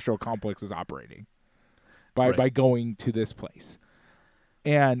military-industrial complex is operating by going to this place.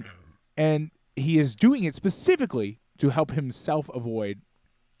 And he is doing it specifically to help himself avoid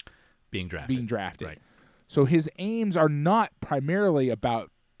being drafted. Right. So his aims are not primarily about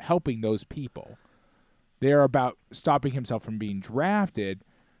helping those people. They are about stopping himself from being drafted.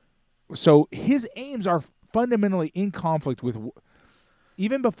 So his aims are fundamentally in conflict with,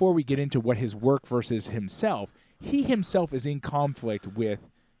 even before we get into what his work versus himself, he himself is in conflict with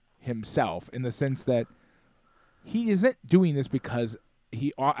himself in the sense that he isn't doing this because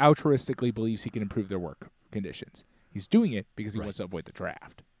he altruistically believes he can improve their work conditions. He's doing it because he wants to avoid the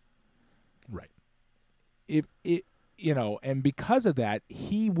draft. Right. And because of that,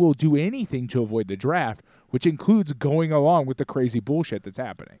 he will do anything to avoid the draft, which includes going along with the crazy bullshit that's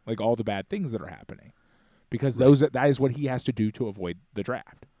happening, like all the bad things that are happening, because that is what he has to do to avoid the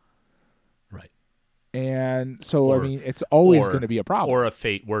draft. Right. And so, it's always going to be a problem. Or a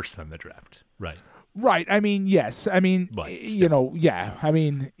fate worse than the draft. Right. Right. Yes. But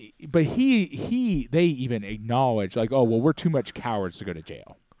they even acknowledge, like, oh, well, we're too much cowards to go to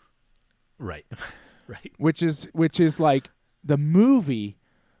jail. Right. Right. Which is like the movie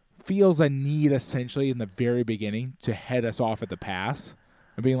feels a need essentially in the very beginning to head us off at the pass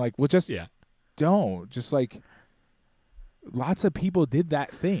and being like, well, just don't. Just like lots of people did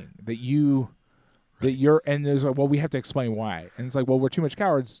that thing and there's like, well, we have to explain why. And it's like, well, we're too much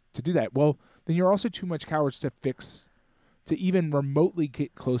cowards to do that. Well, then you're also too much cowards to even remotely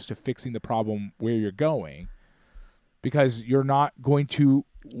get close to fixing the problem where you're going, because you're not going to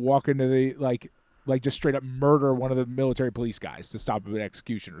walk into the like just straight up murder one of the military police guys to stop an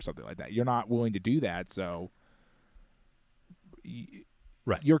execution or something like that. You're not willing to do that. So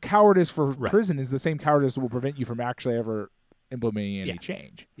your cowardice for prison is the same cowardice that will prevent you from actually ever implementing any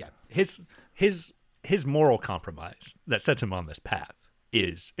change. Yeah. His moral compromise that sets him on this path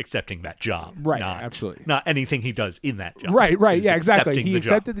is accepting that job. Right. Absolutely. Not anything he does in that job. Right. Yeah, exactly. He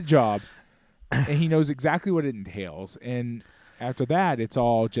accepted the job and he knows exactly what it entails. And after that, it's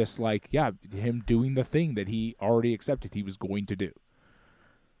all just like, him doing the thing that he already accepted he was going to do.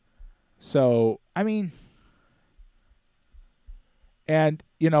 So, the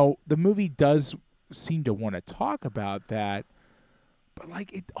movie does seem to want to talk about that, but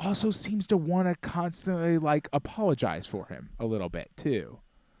like it also seems to want to constantly like apologize for him a little bit too.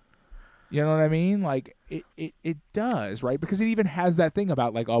 You know what I mean? Like it does, right? Because it even has that thing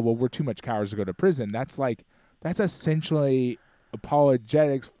about like, oh, well, we're too much cowards to go to prison. That's essentially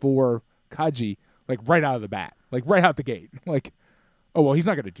apologetics for Kaji, like right out of the bat, like right out the gate. Like, oh, well, he's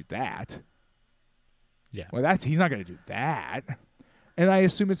not going to do that. Yeah. Well, he's not going to do that. And I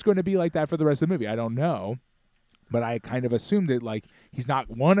assume it's going to be like that for the rest of the movie. I don't know. But I kind of assumed that like he's not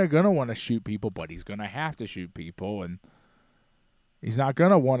going to want to shoot people, but he's going to have to shoot people, and he's not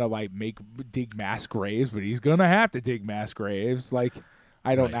going to want to like dig mass graves, but he's going to have to dig mass graves. Like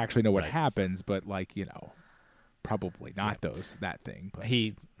I don't actually know what happens, but like, probably not that thing. But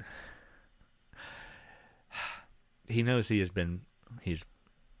he knows he's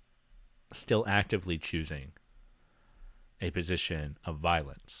still actively choosing a position of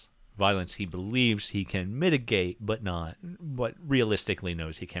violence he believes he can mitigate, but realistically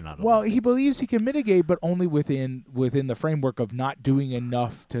knows he cannot. Well, he believes he can mitigate, but only within the framework of not doing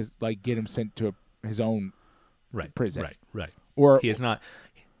enough to like get him sent to his own prison. Right. Or he is not.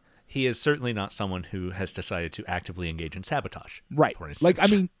 He is certainly not someone who has decided to actively engage in sabotage. Right. For instance. Like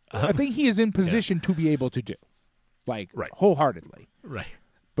I think he is in position to be able to do, wholeheartedly. Right.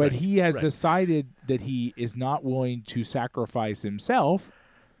 But he has decided that he is not willing to sacrifice himself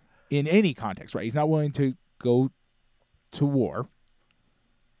in any context, right? He's not willing to go to war,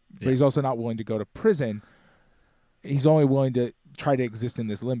 but he's also not willing to go to prison. He's only willing to try to exist in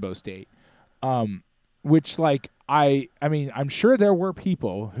this limbo state, which, like, I'm sure there were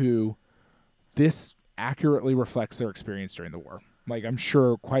people who this accurately reflects their experience during the war. Like, I'm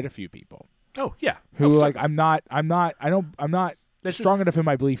sure quite a few people. Oh yeah, who like I'm not strong enough in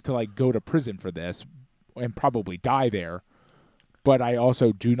my belief to like go to prison for this and probably die there. But I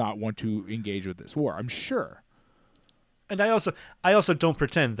also do not want to engage with this war. I'm sure. And I also don't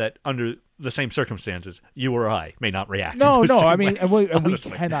pretend that under the same circumstances, you or I may not react. No. I mean, we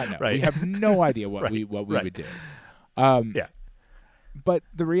cannot know. Right. We have no idea what we would do. But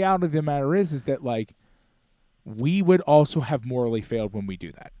the reality of the matter is that like we would also have morally failed when we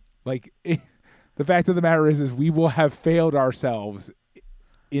do that. Like the fact of the matter is we will have failed ourselves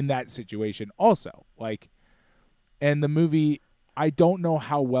in that situation also. Like And the movie, I don't know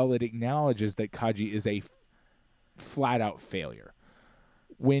how well it acknowledges that Kaji is a flat-out failure.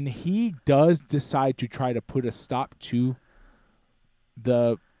 When he does decide to try to put a stop to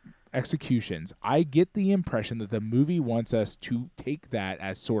the executions, I get the impression that the movie wants us to take that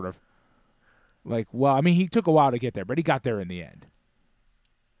as sort of like, well, I mean, he took a while to get there, but he got there in the end.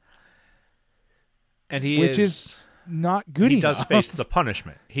 And which is not good enough. He does face the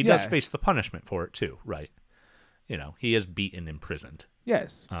punishment. He does face the punishment for it too, right? You know, he is beaten, imprisoned.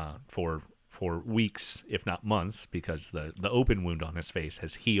 Yes. For weeks, if not months, because the open wound on his face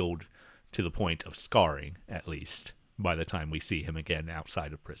has healed to the point of scarring, at least, by the time we see him again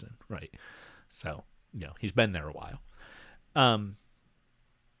outside of prison, right? So, you know, he's been there a while.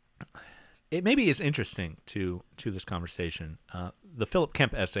 It maybe is interesting to this conversation. The Philip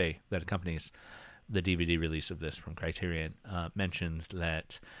Kemp essay that accompanies the DVD release of this from Criterion mentions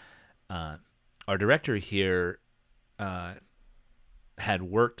that our director here had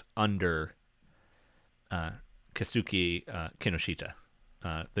worked under Keisuke Kinoshita,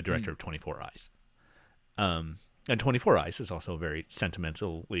 the director of 24 Eyes. And 24 Eyes is also a very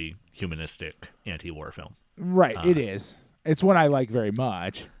sentimentally humanistic anti-war film. Right, it is. It's one I like very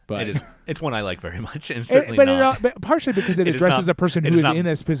much. But it's one I like very much, and certainly but partially because it addresses a person who is in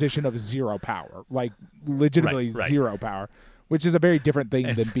this position of zero power, like legitimately zero power, which is a very different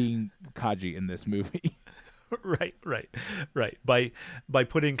thing than being Kaji in this movie. Right. By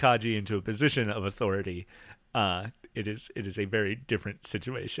putting Kaji into a position of authority, it is a very different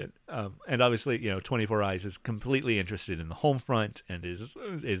situation. And obviously, you know, 24 Eyes is completely interested in the home front and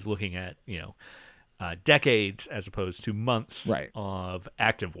is looking at, you know, decades as opposed to months of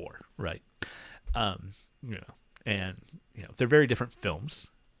active war, right? You know, and you know they're very different films,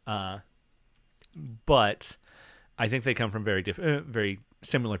 but I think they come from very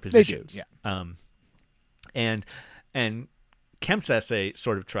similar positions. They do, yeah. And Kemp's essay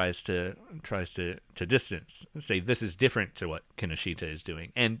sort of tries to distance, say this is different to what Kinoshita is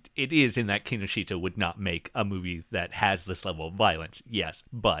doing, and it is in that Kinoshita would not make a movie that has this level of violence, yes,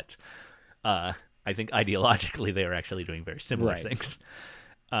 but I think ideologically they are actually doing very similar things.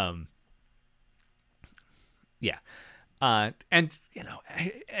 Yeah. And you know,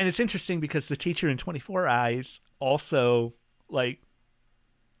 and it's interesting because the teacher in 24 Eyes also like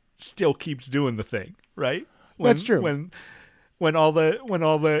still keeps doing the thing, right? That's true. When all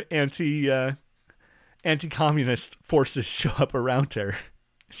the anti-communist forces show up around her,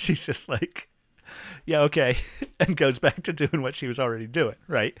 she's just like, yeah, okay, and goes back to doing what she was already doing,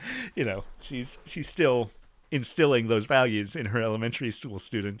 right? You know, she's still instilling those values in her elementary school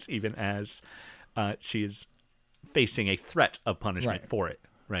students, even as she is facing a threat of punishment for it,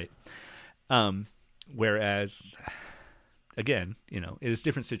 right? Whereas, again, you know, it is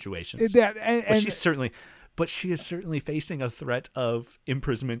different situations. But she is certainly facing a threat of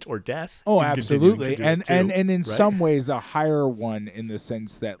imprisonment or death. Oh, absolutely, and in some ways a higher one in the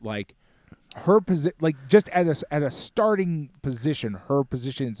sense that like. Her position, like just at a starting position, her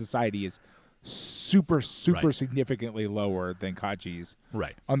position in society is super significantly lower than Kaji's.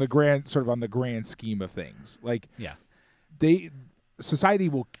 Right. On the grand scheme of things, like society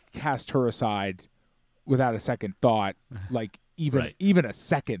will cast her aside without a second thought, like even a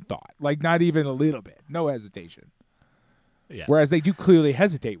second thought, like not even a little bit, no hesitation. Yeah. Whereas they do clearly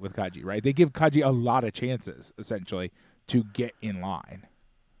hesitate with Kaji, right? They give Kaji a lot of chances essentially to get in line.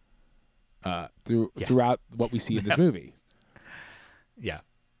 Throughout what we see in this movie. Yeah.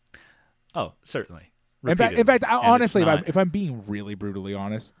 Oh, certainly. In fact, honestly, if I'm being really brutally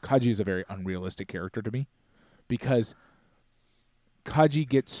honest, Kaji is a very unrealistic character to me because Kaji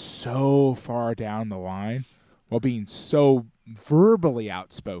gets so far down the line while being so verbally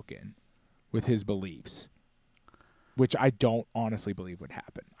outspoken with his beliefs, which I don't honestly believe would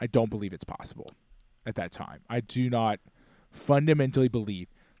happen. I don't believe it's possible at that time. I do not fundamentally believe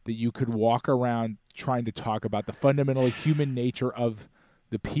that you could walk around trying to talk about the fundamental human nature of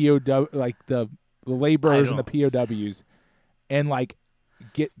the POW, like the laborers and the POWs, and like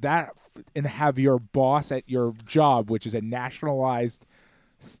get that and have your boss at your job, which is a nationalized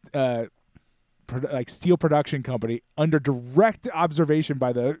like steel production company under direct observation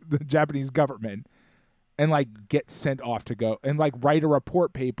by the Japanese government, and like get sent off to go and like write a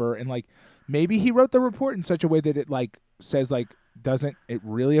report paper, and like maybe he wrote the report in such a way that it like says like doesn't it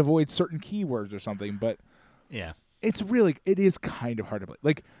really avoid certain keywords or something, but yeah, it is kind of hard to believe.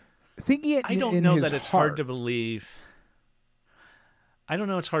 Like thinking it, I don't know that it's hard to believe. I don't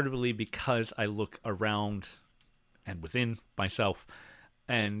know it's hard to believe because I look around and within myself,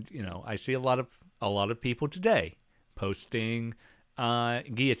 and you know I see a lot of people today posting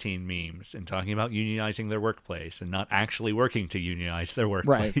guillotine memes and talking about unionizing their workplace and not actually working to unionize their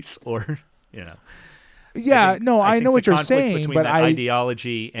workplace, or Yeah, I know what you're saying, but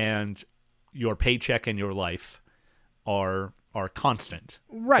ideology and your paycheck and your life are constant.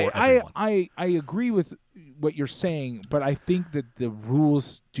 Right. I agree with what you're saying, but I think that the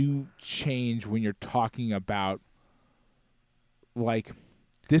rules do change when you're talking about, like,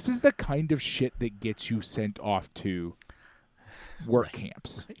 this is the kind of shit that gets you sent off to work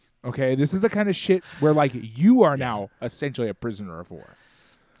camps. Okay? This is the kind of shit where, like, you are now essentially a prisoner of war.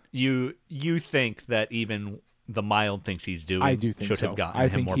 You think that even the mild things he's doing I do think should so. have gotten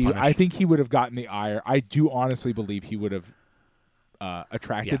him more punished? I think he would have gotten the ire. I do honestly believe he would have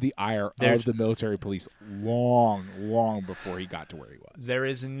attracted the ire of the military police long before he got to where he was. There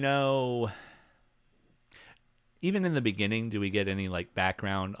is no... Even in the beginning, do we get any like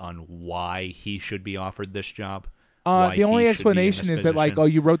background on why he should be offered this job? The only explanation is that, like,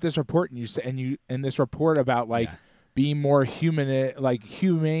 you wrote this report and you in this report about being more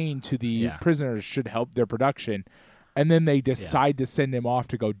humane to the prisoners should help their production, and then they decide to send him off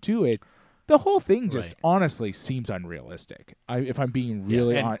to go do it. The whole thing just honestly seems unrealistic. If I'm being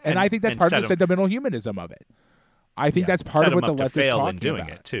really honest, and I think that's part of the sentimental humanism of it. I think that's part of what the left is talking doing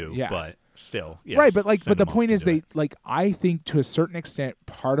about. It too. Yeah. But still, right. But the point is, I think to a certain extent,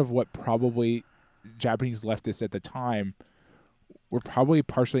 part of what probably Japanese leftists at the time were probably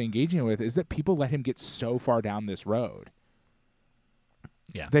partially engaging with is that people let him get so far down this road.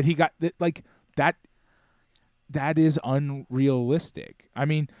 Yeah. That he got that is unrealistic. I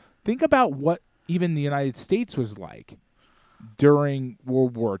mean, think about what even the United States was like during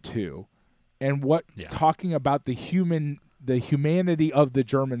World War II and what talking about the humanity of the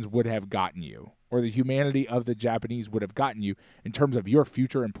Germans would have gotten you, or the humanity of the Japanese would have gotten you in terms of your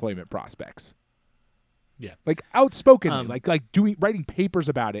future employment prospects. Yeah. Like outspokenly, writing papers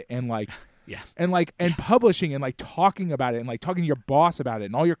about it and and publishing and like talking about it and like talking to your boss about it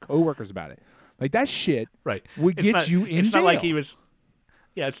and all your coworkers about it. Like that shit would get you in jail. It's not like he was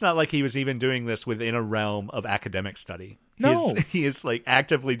it's not like he was even doing this within a realm of academic study. No. He is like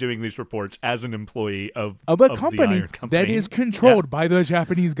actively doing these reports as an employee of a company that is controlled by the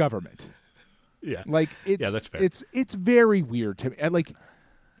Japanese government. Yeah. Like that's fair. It's very weird to me. Like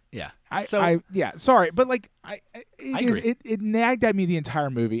sorry, but like it nagged at me the entire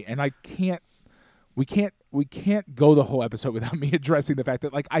movie, and we can't go the whole episode without me addressing the fact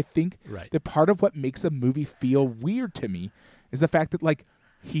that like I think that part of what makes a movie feel weird to me is the fact that like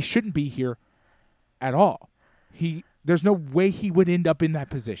he shouldn't be here at all. There's no way he would end up in that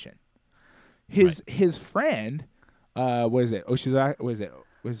position. His friend, was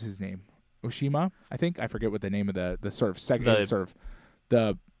his name? Oshima, I think. I forget what the name of the sort of second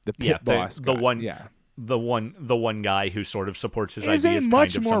the pit boss. The one guy who sort of supports his ideas. Is a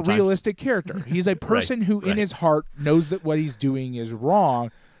much more realistic character. He's a person who in his heart knows that what he's doing is wrong,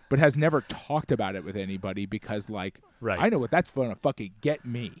 but has never talked about it with anybody because I know what that's going to fucking get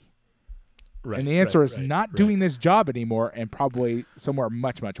me. Right, and the answer is not doing this job anymore, and probably somewhere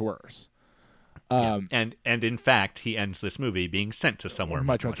much, much worse. And in fact, he ends this movie being sent to somewhere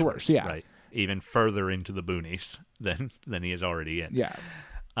much worse. Yeah, right. Even further into the boonies than he is already in. Yeah.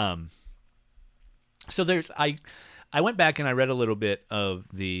 So I went back and I read a little bit of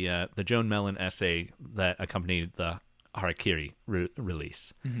the Joan Mellon essay that accompanied the Harakiri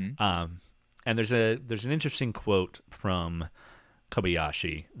release. Mm-hmm. And there's an interesting quote from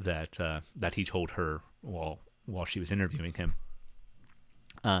Kobayashi that he told her while she was interviewing him.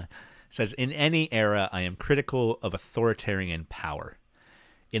 Says, "In any era, I am critical of authoritarian power.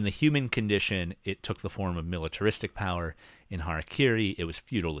 In the human condition, it took the form of militaristic power. In Harakiri, it was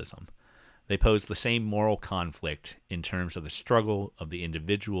feudalism. They pose the same moral conflict in terms of the struggle of the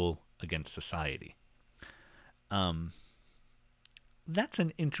individual against society." That's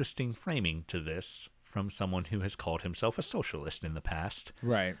an interesting framing to this from someone who has called himself a socialist in the past.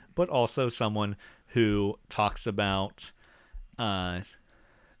 Right. But also someone who talks about, I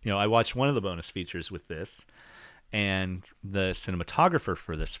watched one of the bonus features with this, and the cinematographer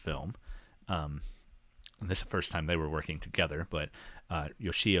for this film, and this is the first time they were working together, but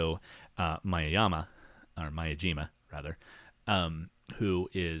Yoshio Miyajima,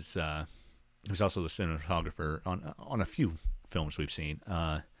 who's also the cinematographer on a few films we've seen.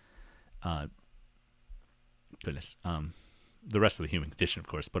 The rest of the Human Condition, of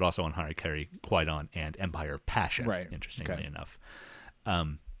course, but also on Harakiri, Kwaidan, and Empire of Passion. Right. Interestingly enough,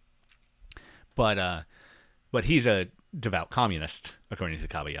 but he's a devout communist, according to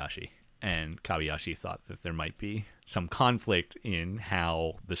Kobayashi, And Kobayashi thought that there might be some conflict in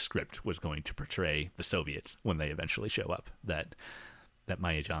how the script was going to portray the Soviets when they eventually show up, that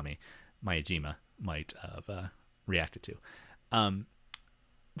Miyajima might have reacted to.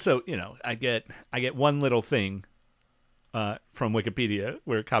 So, I get one little thing from Wikipedia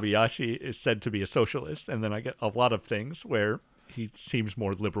where Kobayashi is said to be a socialist, and then I get a lot of things where he seems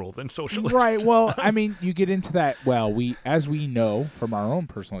more liberal than socialist. Right. Well, I mean, you get into that. Well, as we know from our own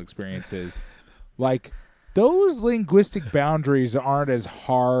personal experiences, like those linguistic boundaries aren't as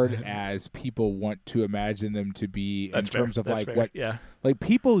hard as people want to imagine them to be in terms of like what. Yeah. Like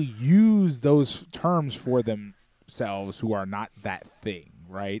people use those terms for themselves who are not that thing,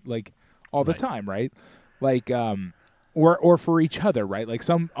 right? Like all the time, right? Like or for each other, right? Like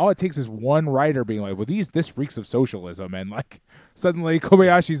all it takes is one writer being like, well, this reeks of socialism, and like suddenly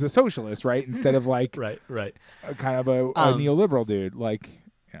Kobayashi's a socialist, right? Instead of like right, kind of a neoliberal dude, like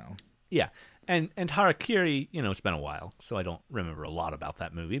Yeah, and Harakiri, it's been a while, so I don't remember a lot about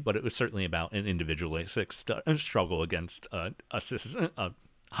that movie, but it was certainly about an individualistic struggle against a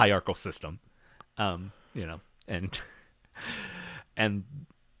hierarchical system, and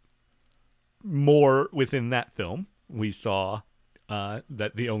more within that film. We saw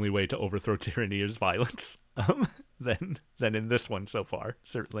that the only way to overthrow tyranny is violence than in this one so far,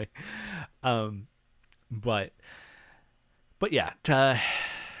 certainly. But yeah, I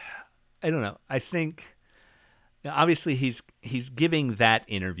don't know. I think obviously he's giving that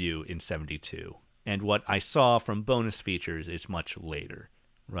interview in 1972, and what I saw from bonus features is much later,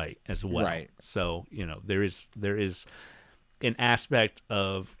 right? As well, right? So there is an aspect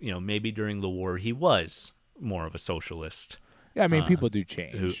of maybe during the war he was more of a socialist. Yeah, I mean, people do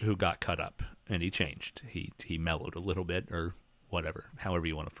change. Who got cut up, and he changed. He mellowed a little bit, or whatever, however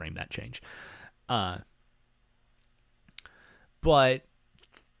you want to frame that change. But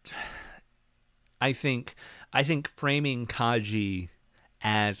I think framing Kaji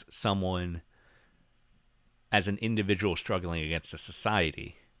as someone, as an individual struggling against a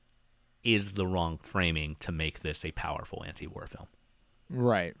society, is the wrong framing to make this a powerful anti-war film.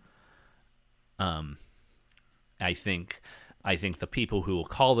 Right. I think the people who will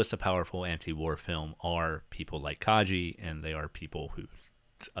call this a powerful anti-war film are people like Kaji, and they are people whose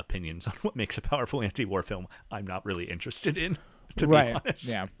opinions on what makes a powerful anti-war film I'm not really interested in, to be honest.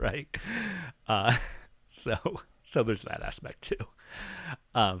 Yeah. Right. So there's that aspect too.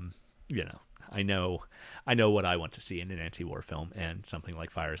 I know what I want to see in an anti-war film, and something like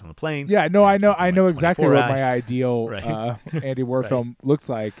Fires on the Plain. Yeah, no, I know like exactly what my Eyes. ideal Right. anti-war film looks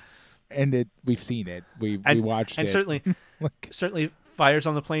like, and we've seen it. We watched it, and certainly Fires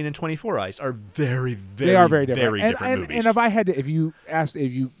on the Plain and 24 Eyes are very, very, they are very different. very different movies. And if I had to, if you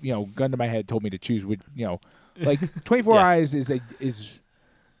gun to my head, told me to choose, would like 24 Eyes is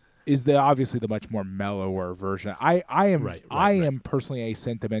obviously the much more mellower version. I am personally a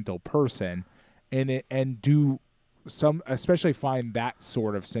sentimental person, and do some, especially find that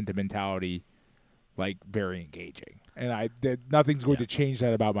sort of sentimentality like very engaging. And nothing's going to change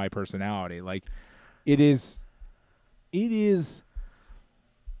that about my personality. Like it is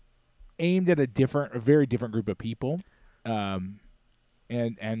aimed at a very different group of people, and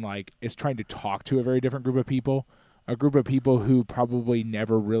like it's trying to talk to a very different group of people. A group of people who probably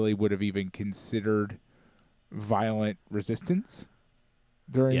never really would have even considered violent resistance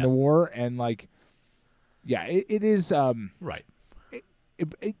during the war. And like, it is right.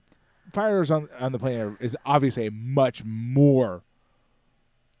 Fires on the Plain is obviously a much more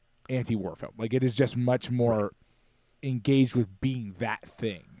anti-war film. Like it is just much more engaged with being that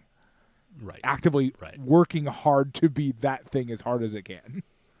thing. Right. Actively working hard to be that thing as hard as it can.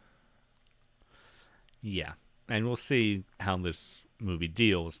 Yeah. And we'll see how this movie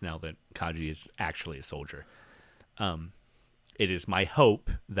deals now that Kaji is actually a soldier. It is my hope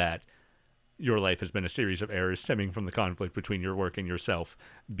that Your Life Has Been a Series of Errors Stemming from the Conflict Between Your Work and Yourself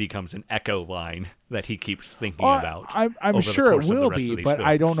becomes an echo line that he keeps thinking about. I'm sure it will be, but films.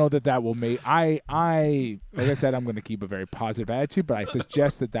 I don't know that will make... like I said, I'm going to keep a very positive attitude, but I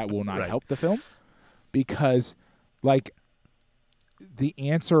suggest that will not help the film, because like the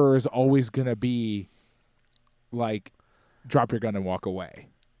answer is always going to be like, drop your gun and walk away,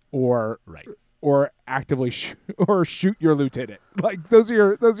 or actively shoot your lieutenant. Like those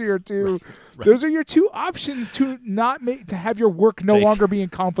are your two. Right. Those are your two options to not to have your work no longer be in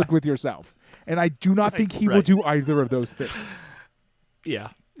conflict with yourself. And I do not think he will do either of those things. Yeah.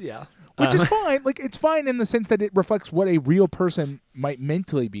 Which is fine. Like it's fine in the sense that it reflects what a real person might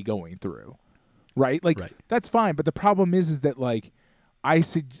mentally be going through, right? Like that's fine. But the problem is that like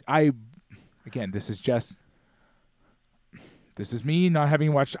again, this is just this is me not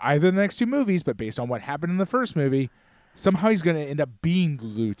having watched either of the next two movies, but based on what happened in the first movie, somehow he's going to end up being the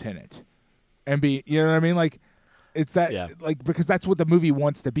lieutenant and be, you know what I mean? Like, it's that, like, because that's what the movie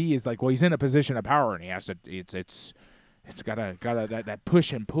wants to be, is like, well, he's in a position of power and he has to, it's got that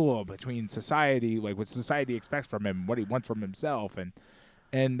push and pull between society, like what society expects from him, what he wants from himself.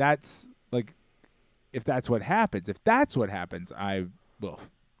 And that's like, if that's what happens, I will,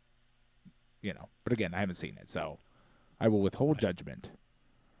 you know, but again, I haven't seen it, so I will withhold judgment,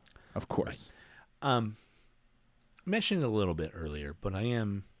 of course. Right. Mentioned a little bit earlier, but I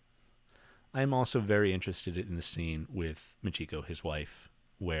am also very interested in the scene with Michiko, his wife,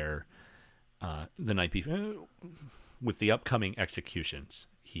 where the night before, with the upcoming executions,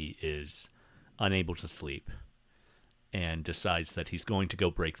 he is unable to sleep and decides that he's going to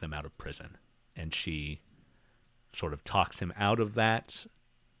go break them out of prison. And she sort of talks him out of that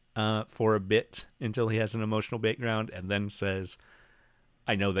for a bit until he has an emotional breakdown, and then says,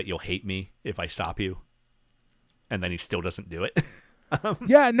 I know that you'll hate me if I stop you. And then he still doesn't do it.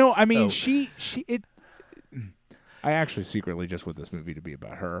 I mean, I actually secretly just want this movie to be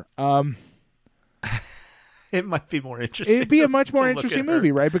about her. It might be more interesting. It'd be a much more interesting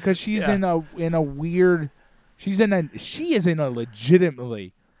movie, right? Because she's in a weird, she is in a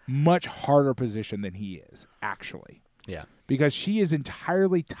legitimately much harder position than he is, actually. Yeah. Because she is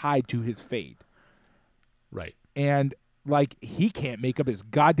entirely tied to his fate. Right. And like, he can't make up his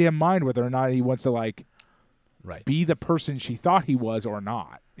goddamn mind whether or not he wants to be the person she thought he was or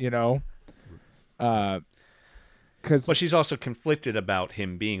not, you know? But she's also conflicted about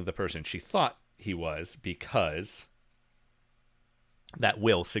him being the person she thought he was, because that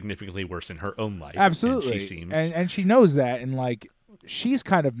will significantly worsen her own life. Absolutely. And she seems, and she knows that, and like, she's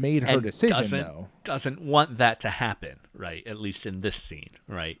kind of made her decision, doesn't want that to happen, right? At least in this scene,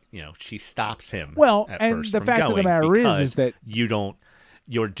 right? You know, she stops him. Well, and the fact of the matter is that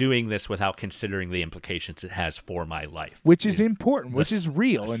you're doing this without considering the implications it has for my life, which is important, which is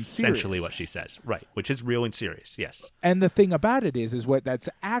real and serious. Essentially, what she says, right? Which is real and serious. Yes. And the thing about it is what that's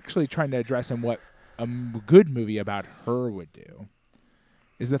actually trying to address, and what a good movie about her would do,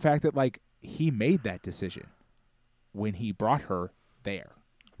 is the fact that like, he made that decision when he brought her there.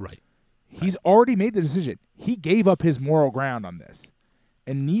 Right. He's already made the decision. He gave up his moral ground on this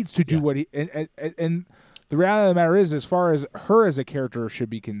and needs to do what he and the reality of the matter is, as far as her as a character should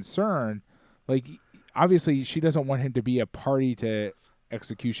be concerned, like, obviously she doesn't want him to be a party to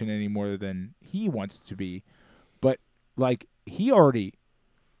execution any more than he wants to be. But like, he already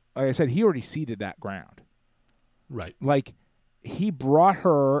ceded that ground. Right. Like, he brought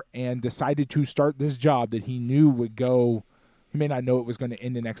her and decided to start this job that he knew would go. He may not know it was going to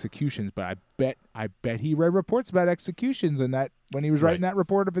end in executions, but I bet he read reports about executions, and that when he was writing that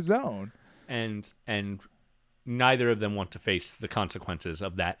report of his own. And neither of them want to face the consequences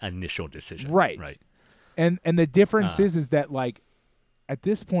of that initial decision. Right. Right. And the difference is that, like, at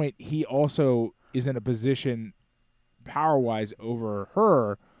this point, he also is in a position power-wise over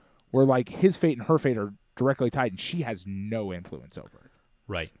her where, like, his fate and her fate are directly tied, and she has no influence over it.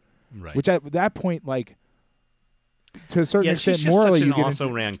 Right. Right. Which at that point, like, to a certain extent, she's just morally, such an you get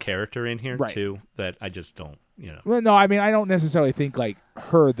also-ran character in here too, that I just don't, you know. Well, no, I mean, I don't necessarily think like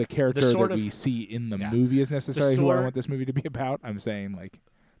her, the character that we see in the movie, is necessarily who I want this movie to be about. I'm saying like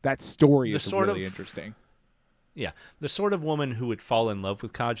that story is really interesting. Yeah, the sort of woman who would fall in love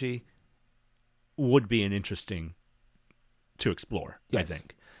with Kaji would be an interesting to explore. Yes. I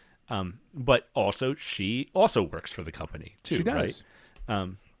think, but also she also works for the company too. She does. Right?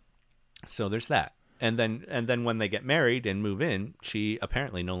 So there's that. And then when they get married and move in, she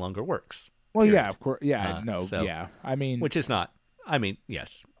apparently no longer works. Well, yeah, of course. Yeah, I mean, which is not. I mean,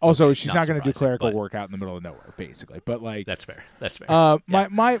 yes. Also, okay, she's not going to do clerical work out in the middle of nowhere, basically. But like, that's fair. That's fair.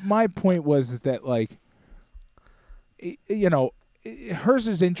 My point was that like, you know, hers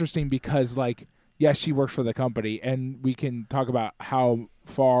is interesting because like, yes, she works for the company, and we can talk about how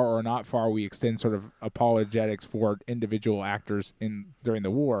far or not far we extend sort of apologetics for individual actors during the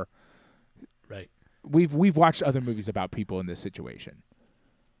war. Right. We've watched other movies about people in this situation.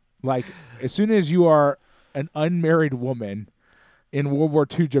 Like, as soon as you are an unmarried woman in World War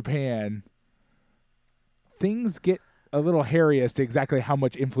II Japan, things get a little hairy as to exactly how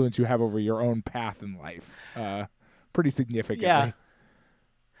much influence you have over your own path in life. Pretty significantly. Yeah.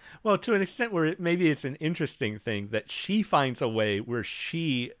 Well, to an extent where maybe it's an interesting thing that she finds a way where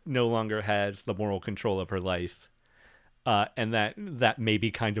she no longer has the moral control of her life. And that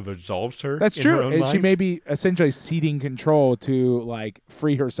maybe kind of absolves her. That's true. And she may be essentially ceding control to like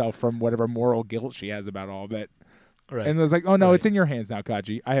free herself from whatever moral guilt she has about all of it. Right. And it was like, oh no, it's in your hands now,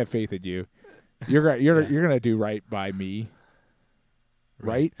 Kaji. I have faith in you. You're gonna do right by me.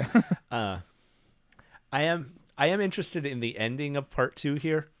 right? I am interested in the ending of part 2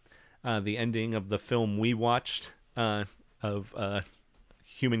 here, the ending of the film we watched of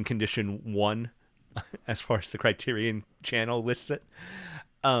Human Condition 1, as far as the Criterion Channel lists it.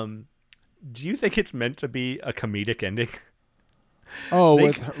 Do you think it's meant to be a comedic ending? Oh,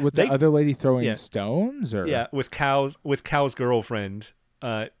 with the other lady throwing stones, or with Cal's girlfriend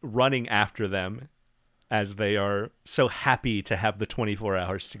running after them as they are so happy to have the 24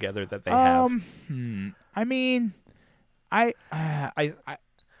 hours together that they have. I mean, I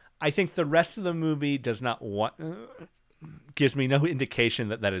think the rest of the movie does not gives me no indication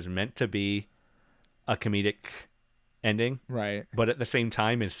that is meant to be a comedic ending, right? But at the same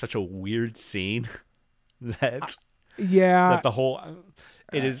time, it's such a weird scene that that the whole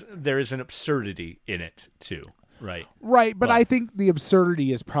there is an absurdity in it too, right? Right, but I think the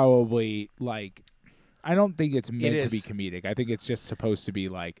absurdity is probably like, I don't think it's meant to be comedic. I think it's just supposed to be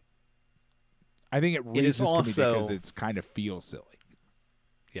like, I think it reads as comedic because it's kind of feels silly.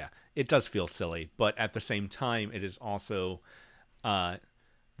 Yeah, it does feel silly, but at the same time, it is also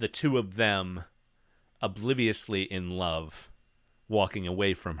the two of them obliviously in love, walking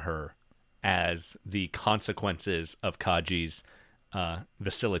away from her as the consequences of Kaji's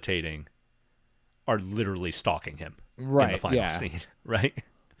vacillating are literally stalking him in the final scene, right?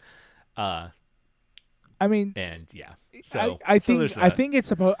 I mean, and so I think it's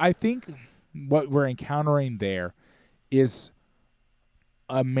supposed. I think what we're encountering there is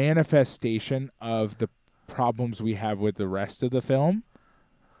a manifestation of the problems we have with the rest of the film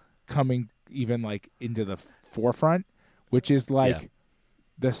coming even like into the forefront, which is like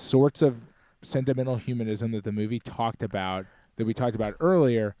the sorts of sentimental humanism that the movie talked about, that we talked about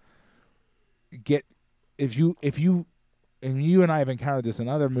earlier. If you and you and I have encountered this in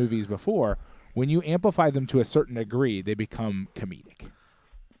other movies before, when you amplify them to a certain degree, they become comedic.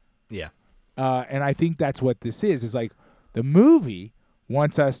 Yeah. And I think that's what this is like the movie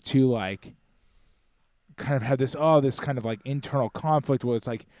wants us to like kind of have this kind of like internal conflict where it's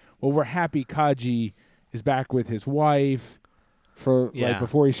like, well, we're happy Kaji is back with his wife for like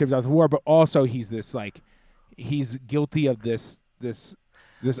before he ships out to war, but also he's this like he's guilty of this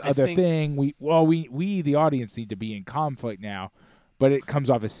other thing. We the audience need to be in conflict now, but it comes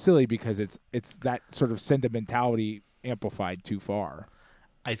off as silly because it's that sort of sentimentality amplified too far.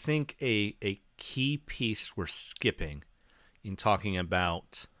 I think a key piece we're skipping in talking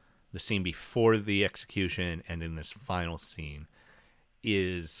about the scene before the execution and in this final scene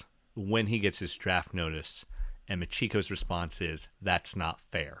is when he gets his draft notice and Michiko's response is, "That's not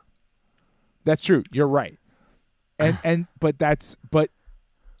fair." That's true. You're right. But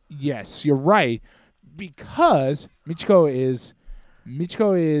yes, you're right, because Michiko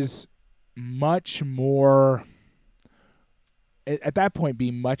is much more at that point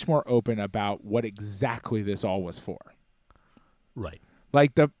being much more open about what exactly this all was for. Right.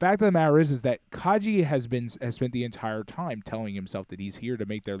 Like the fact of the matter is that Kaji has spent the entire time telling himself that he's here to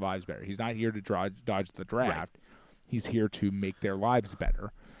make their lives better. He's not here to dodge the draft. Right. He's here to make their lives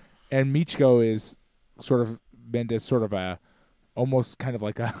better. And Michiko is sort of meant as sort of a almost kind of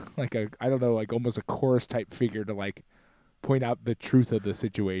like a I don't know, like almost a chorus type figure to like point out the truth of the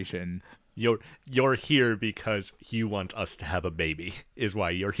situation. You're here because you want us to have a baby is why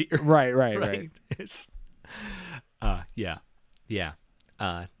you're here. Right. It's,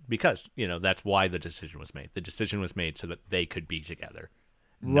 because, that's why the decision was made. The decision was made so that they could be together.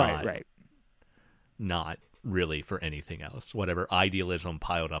 Right. Not really for anything else. Whatever idealism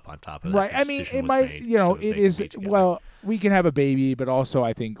piled up on top of that. Right. I mean, it might, it is, well, we can have a baby, but also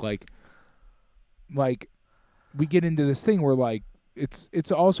I think like we get into this thing where like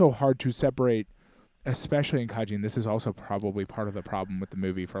it's also hard to separate, especially in Kaji, and this is also probably part of the problem with the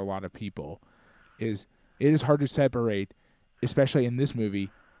movie for a lot of people, is it is hard to separate, especially in this movie,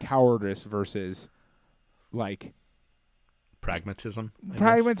 cowardice versus like pragmatism,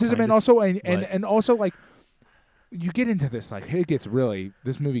 and also and also like you get into this like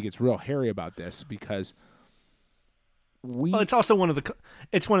this movie gets real hairy about this because it's also one of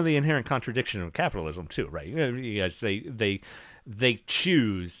the inherent contradictions of capitalism too, right? Yes, they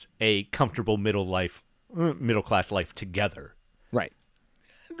choose a comfortable middle class life together, right?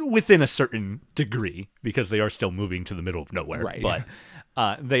 Within a certain degree, because they are still moving to the middle of nowhere, right? But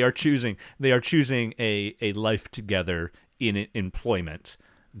they are choosing a life together in employment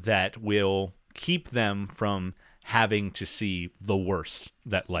that will keep them from having to see the worst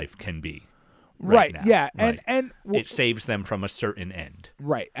that life can be. Right. Now, yeah. right? And it saves them from a certain end.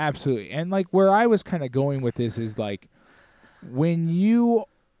 Right. Absolutely. And like where I was kind of going with this is like when you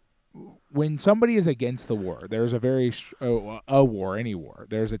when somebody is against the war, there's a war, any war.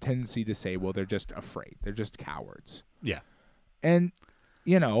 There's a tendency to say, well, they're just afraid. They're just cowards. Yeah. And,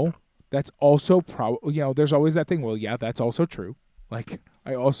 that's also there's always that thing. Well, yeah, that's also true. Like,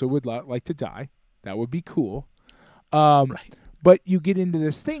 I also would like to die. That would be cool. Right. But you get into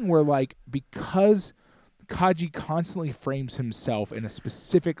this thing where, like, because Kaji constantly frames himself in a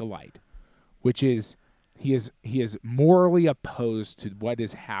specific light, which is he is morally opposed to what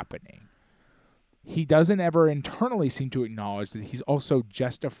is happening. He doesn't ever internally seem to acknowledge that he's also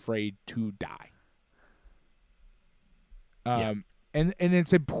just afraid to die. And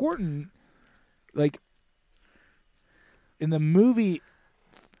it's important, like, in the movie,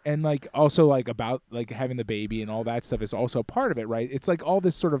 and like also like about like having the baby and all that stuff is also part of it, right? It's like all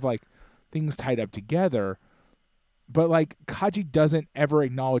this sort of like things tied up together, but like Kaji doesn't ever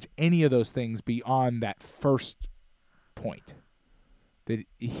acknowledge any of those things beyond that first point. That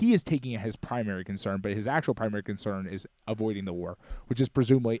he is taking it as primary concern, but his actual primary concern is avoiding the war, which is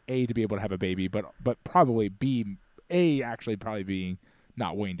presumably A, to be able to have a baby, but probably B, actually probably being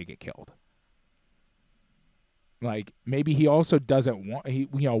not willing to get killed. Like, maybe he also doesn't want,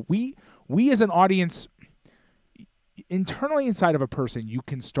 we as an audience, internally inside of a person, you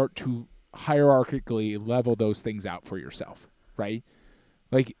can start to hierarchically level those things out for yourself, right?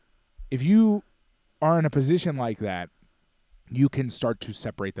 Like, if you are in a position like that, you can start to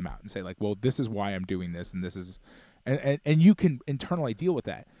separate them out and say, like, well, this is why I'm doing this, and this is, and you can internally deal with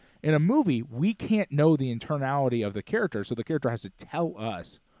that. In a movie, we can't know the internality of the character, so the character has to tell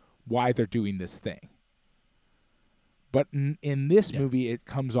us why they're doing this thing. But in this movie, it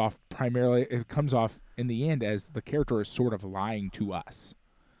comes off in the end as the character is sort of lying to us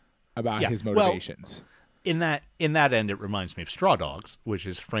about his motivations. Well, in that end, it reminds me of Straw Dogs, which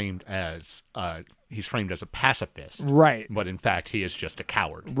is framed as he's framed as a pacifist, right? But in fact, he is just a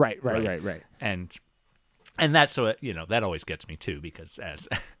coward, right. And that's so that always gets me too, because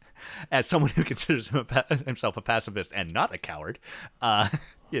as someone who considers himself a pacifist and not a coward,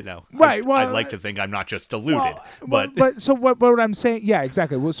 right. Well, I'd like to think I'm not just deluded, but so what I'm saying, yeah,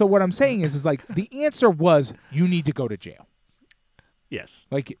 exactly. So what I'm saying is like the answer was you need to go to jail. Yes.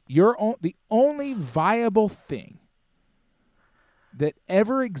 Like the only viable thing that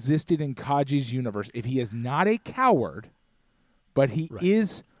ever existed in Kaji's universe, if he is not a coward, but he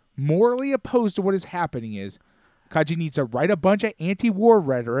is morally opposed to what is happening, is Kaji needs to write a bunch of anti-war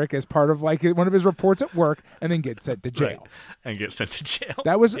rhetoric as part of like one of his reports at work and then get sent to jail. Right. And get sent to jail.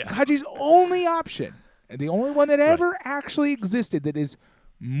 That was Kaji's only option. And the only one that ever actually existed that is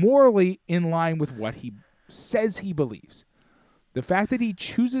morally in line with what he says he believes. The fact that he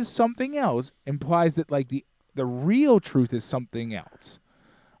chooses something else implies that like the real truth is something else.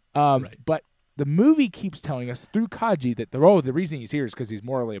 But the movie keeps telling us through Kaji that the reason he's here is because he's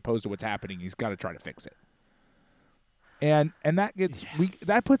morally opposed to what's happening. He's got to try to fix it. And that gets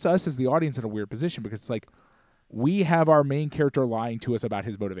that puts us as the audience in a weird position, because it's like we have our main character lying to us about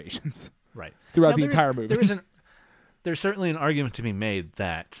his motivations throughout the entire movie. There's certainly an argument to be made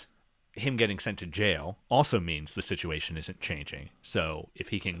that him getting sent to jail also means the situation isn't changing. So if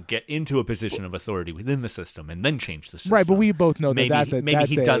he can get into a position of authority within the system and then change the system, right? But we both know that maybe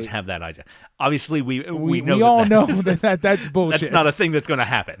he does have that idea. Obviously, we all know that's bullshit. That's not a thing that's going to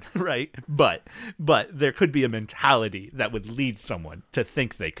happen, right? But there could be a mentality that would lead someone to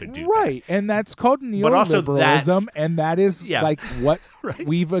think they could do that. And that's called neoliberalism, and that is like what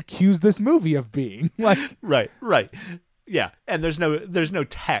we've accused this movie of being. Like right. Yeah, and there's no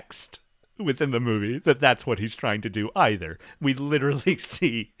text within the movie that's what he's trying to do either. We literally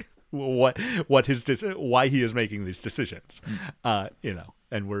see why he is making these decisions,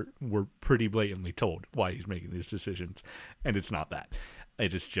 and we're pretty blatantly told why he's making these decisions, and it's not that.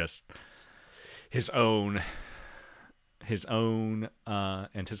 It is just his own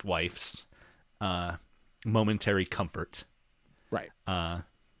and his wife's momentary comfort, right?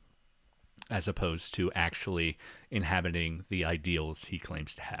 As opposed to actually inhabiting the ideals he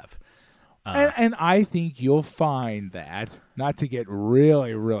claims to have. And I think you'll find that, not to get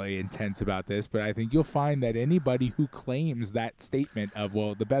really, really intense about this, but I think you'll find that anybody who claims that statement of,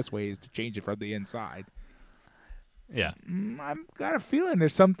 well, the best way is to change it from the inside. Yeah. I've got a feeling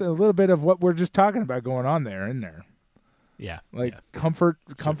there's a little bit of what we're just talking about going on there, in there. Yeah. Like comfort,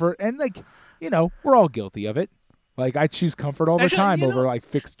 and like, we're all guilty of it. Like, I choose comfort all the time over like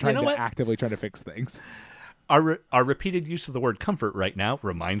actively trying to fix things. Our repeated use of the word comfort right now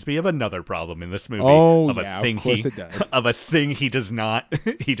reminds me of another problem in this movie. Of course it does. Of a thing he does not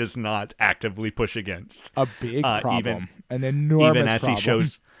actively push against. A big problem, an enormous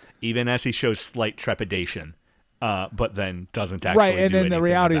problem. Even as he shows slight trepidation but then doesn't actually right. And do then the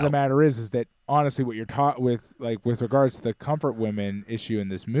reality about. of the matter is that honestly, what you're taught with regards to the comfort women issue in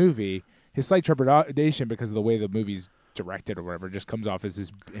this movie, his slight trepidation because of the way the movie's directed or whatever just comes off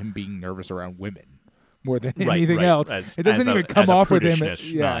as him being nervous around women more than anything else. It doesn't even come off with him.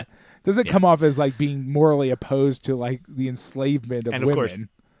 Yeah, doesn't come off as like being morally opposed to like the enslavement of women.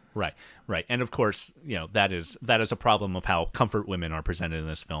 Course, right, and of course, that is a problem of how comfort women are presented in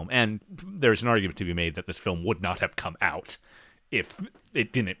this film, and there's an argument to be made that this film would not have come out if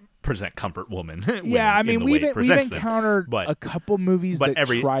it didn't present comfort women. Yeah, I mean we've encountered a couple movies that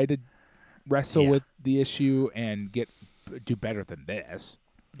try to wrestle with the issue and do better than this.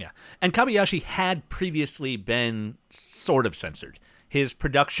 Yeah, and Kobayashi had previously been sort of censored. His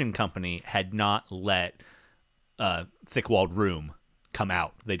production company had not let Thick Walled Room come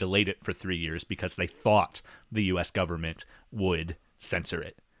out. They delayed it for 3 years because they thought the U.S. government would censor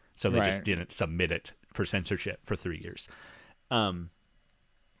it. So they just didn't submit it for censorship for 3 years.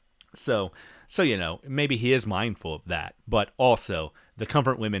 So maybe he is mindful of that, but also the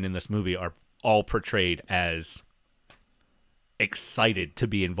comfort women in this movie are all portrayed as excited to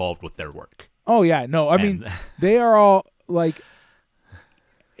be involved with their work. Oh yeah, no, I mean they are all like,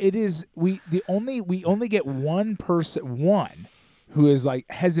 it is we only get one person who is like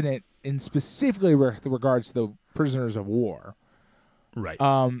hesitant in specifically with regards to the prisoners of war. Right.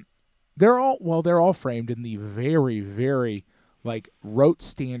 They're all framed in the very, very like rote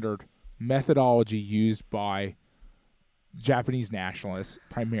standard methodology used by Japanese nationalists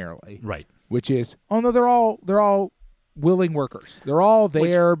primarily. Right. Which is, they're all willing workers. They're all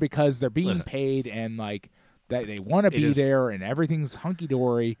there because they're being paid and like that they want to be there and everything's hunky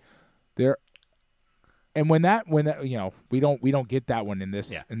dory. And when that we don't get that one in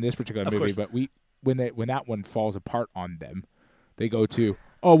this particular movie, but when that one falls apart on them, they go to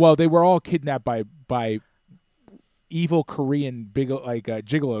they were all kidnapped by evil Korean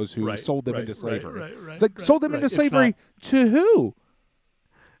gigolos who sold them into slavery. It's like sold them into slavery to who?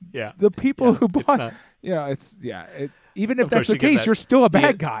 Yeah, the people who bought. Even if that's the case, you're still a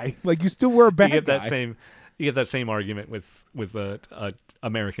bad guy. Like you still were a bad guy. You get that same argument with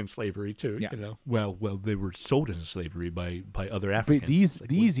American slavery too. Yeah. Well, they were sold into slavery by other Africans. But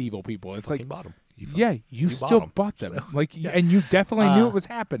these evil people, it's like bought them. You still bought them. So, and you definitely knew it was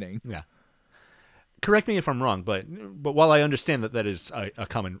happening. Yeah. Correct me if I'm wrong, but while I understand that is a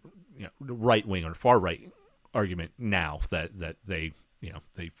common right wing or far right argument now that they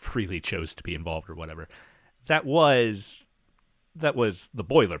they freely chose to be involved or whatever, that was the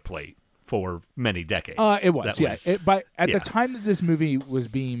boilerplate for many decades. It was, at the time that this movie was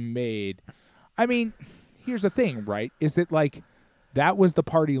being made, I mean, here's the thing, right? Is that like that was the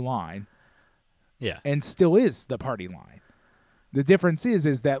party line, and still is the party line. The difference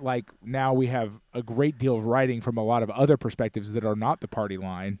is that like now we have a great deal of writing from a lot of other perspectives that are not the party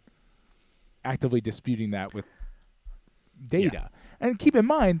line, actively disputing that with data. Yeah. And keep in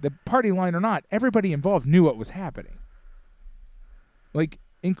mind, the party line or not, everybody involved knew what was happening. Like,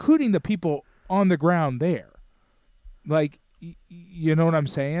 including the people on the ground there. Like, you know what I'm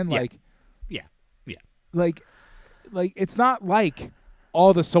saying? Yeah. Like, yeah. Like, it's not like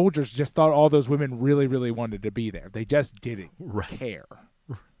all the soldiers just thought all those women really, really wanted to be there. They just didn't care.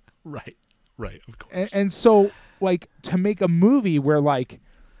 Right, of course. And so, like, to make a movie where, like,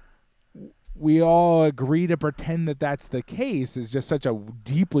 we all agree to pretend that that's the case is just such a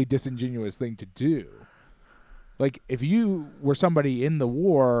deeply disingenuous thing to do. Like, if you were somebody in the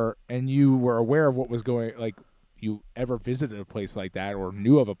war and you were aware of what was going, like, you ever visited a place like that or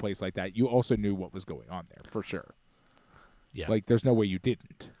knew of a place like that, you also knew what was going on there, for sure. Yeah. Like, there's no way you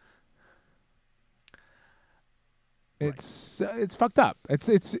didn't. Right. It's fucked up. It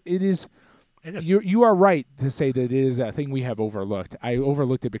is. You are right to say that it is a thing we have overlooked. I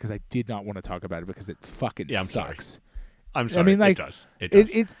overlooked it because I did not want to talk about it because it fucking sucks. I'm sorry. I mean, like, it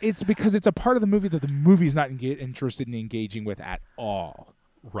does. It's because it's a part of the movie that the movie's not interested in engaging with at all.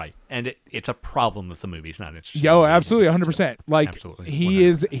 Right, and it's a problem that the movie's not interested. Yo, absolutely, 100%. Like, absolutely, he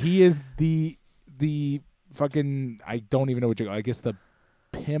is the fucking, I don't even know what I guess the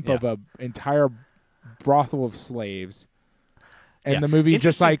pimp of a entire brothel of slaves, and the movie's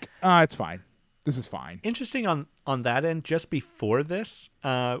just like, it's fine. This is fine. Interesting on that end. Just before this,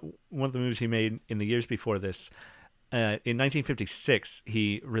 one of the movies he made in the years before this, in 1956,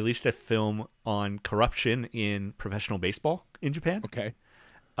 he released a film on corruption in professional baseball in Japan. Okay.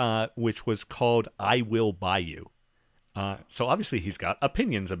 Which was called I Will Buy You. So obviously he's got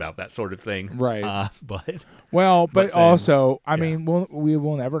opinions about that sort of thing. Right. But also, I mean, we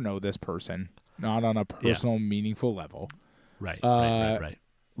will never know this person, not on a personal, meaningful level. Right.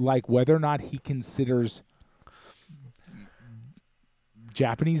 Like whether or not he considers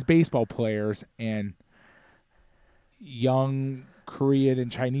Japanese baseball players and young Korean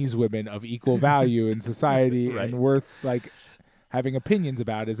and Chinese women of equal value in society and worth like having opinions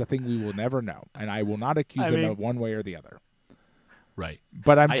about is a thing we will never know, and I will not accuse him of one way or the other. Right,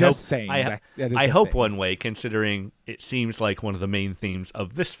 but I'm just saying that is I hope one way, considering it seems like one of the main themes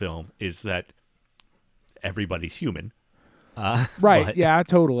of this film is that everybody's human. Right? But, yeah,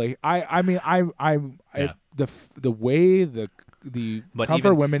 totally. The way the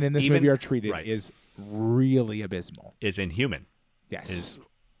comfort women in this movie are treated is really abysmal. Is inhuman. Yes.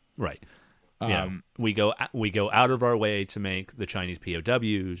 Right. We go out of our way to make the Chinese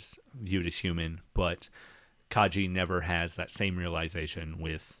POWs viewed as human, but Kaji never has that same realization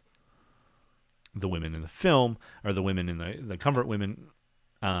with the women in the film, or the women in the comfort women,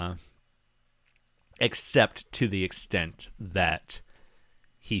 except to the extent that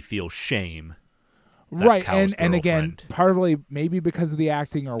he feels shame. Right, and again, partly maybe because of the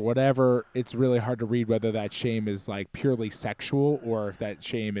acting or whatever, it's really hard to read whether that shame is like purely sexual or if that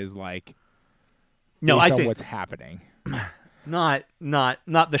shame is like I think what's happening. Not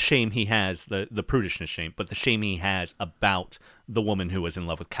the shame he has, the prudishness shame, but the shame he has about the woman who was in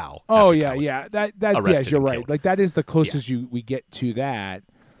love with Cal. Oh yeah. That yes, you're right. Like that is the closest we get to that.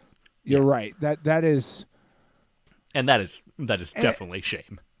 You're right. That is, and that is definitely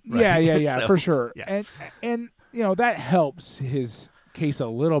shame. Right? Yeah, so, for sure. Yeah. And that helps his case a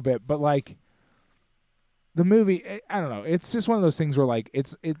little bit, but like the movie, I don't know. It's just one of those things where like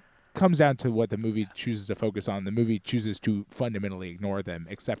it comes down to what the movie chooses to focus on. The movie chooses to fundamentally ignore them,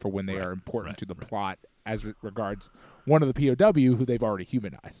 except for when they are important to the plot as regards one of the POW who they've already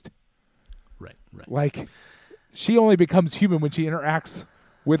humanized. Right. Like, she only becomes human when she interacts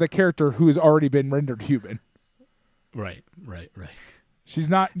with a character who has already been rendered human. Right. She's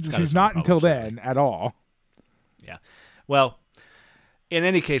not until then at all. Yeah. Well, in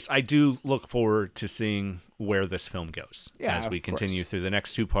any case, I do look forward to seeing where this film goes as we continue through the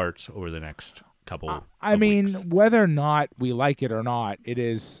next two parts over the next couple I mean, weeks. Whether or not we like it or not, it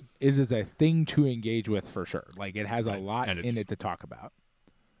is a thing to engage with for sure. Like, it has a lot in it to talk about.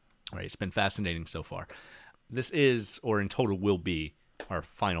 Right. It's been fascinating so far. This is, or in total will be, our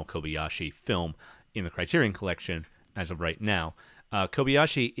final Kobayashi film in the Criterion Collection as of right now.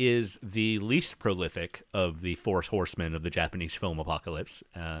 Kobayashi is the least prolific of the four horsemen of the Japanese film apocalypse,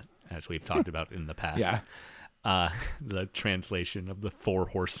 as we've talked about in the past. Yeah. The translation of the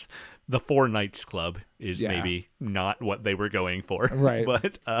Four Knights Club is maybe not what they were going for. Right.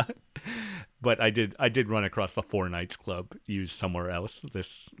 But I did run across the Four Knights Club used somewhere else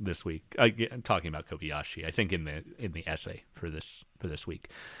this week. I'm talking about Kobayashi, I think in the essay for this week.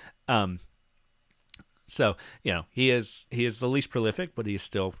 So, he is the least prolific, but he's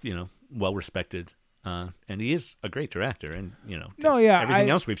still, well respected. And he is a great director, and everything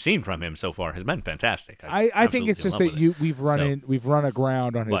else we've seen from him so far has been fantastic. I think it's just that we've run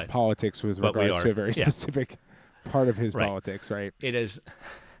aground on his politics with regards to a very specific part of his politics, right? It is,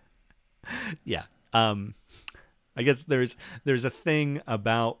 yeah. I guess there's a thing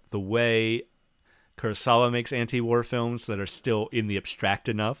about the way Kurosawa makes anti-war films that are still in the abstract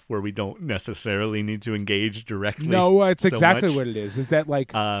enough where we don't necessarily need to engage directly. No, it's exactly much. What it is. Is that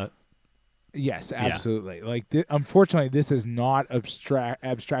like? Yes, absolutely. Yeah. Like, unfortunately, this is not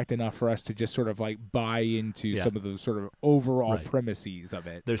abstract enough for us to just sort of like buy into some of the sort of overall premises of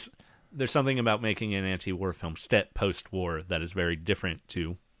it. There's something about making an anti-war film set post-war that is very different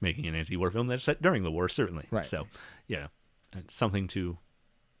to making an anti-war film that's set during the war, certainly. Right. So, it's something to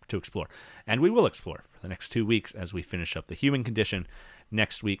explore. And we will explore for the next 2 weeks as we finish up The Human Condition.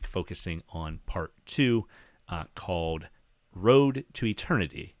 Next week, focusing on part 2, called Road to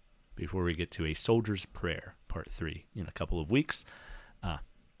Eternity, before we get to A Soldier's Prayer, part 3, in a couple of weeks.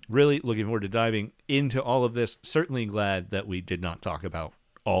 Really looking forward to diving into all of this. Certainly glad that we did not talk about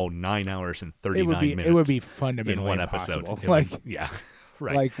all 9 hours and 39 minutes. It would be fundamentally in one impossible. episode. Yeah.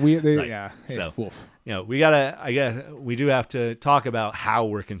 Right. Like Hey, so, woof. We do have to talk about how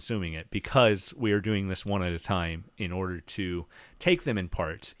we're consuming it, because we are doing this one at a time in order to take them in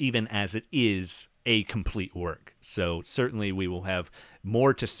parts, even as it is a complete work. So certainly we will have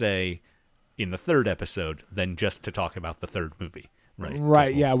more to say in the third episode than just to talk about the third movie.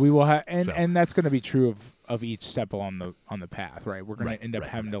 Right. Yeah, we will have, and that's going to be true of each step on the path. Right. We're going to end up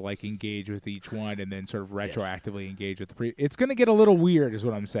having to like engage with each one, and then sort of retroactively engage with the It's going to get a little weird, is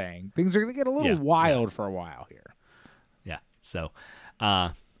what I'm saying. Things are going to get a little wild for a while here. Yeah. So,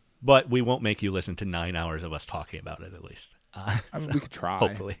 but we won't make you listen to 9 hours of us talking about it. At least. I mean, we could try.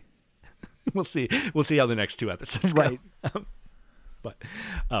 Hopefully. We'll see. We'll see how the next 2 episodes go. Right. But,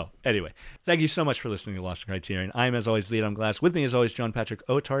 anyway. Thank you so much for listening to Lost in Criterion. I'm, as always, Lee Adam Glass. With me, as always, John Patrick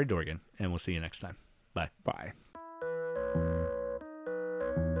Otari Dorgan. And we'll see you next time. Bye. Bye.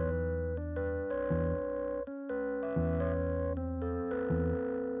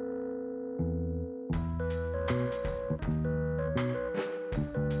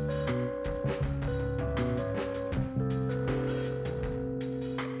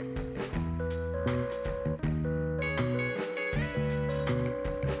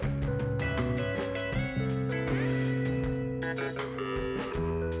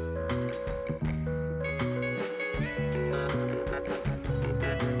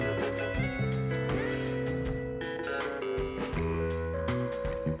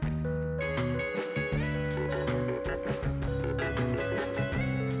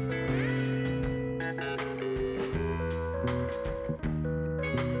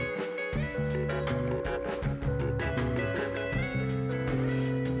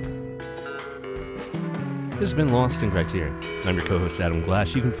 This has been Lost in Criterion. I'm your co-host, Adam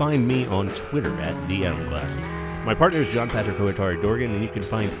Glass. You can find me on Twitter at @TheAdamGlass. My partner is John Patrick Otari Dorgan, and you can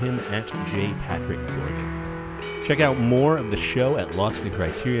find him at JPatrickDorgan. Check out more of the show at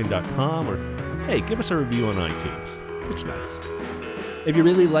LostInCriterion.com, or, hey, give us a review on iTunes. It's nice. If you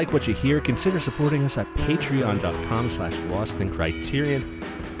really like what you hear, consider supporting us at patreon.com/LostInCriterion.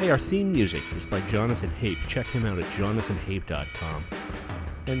 Hey, our theme music is by Jonathan Hape. Check him out at jonathanhape.com.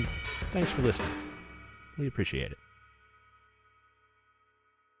 And thanks for listening. We appreciate it.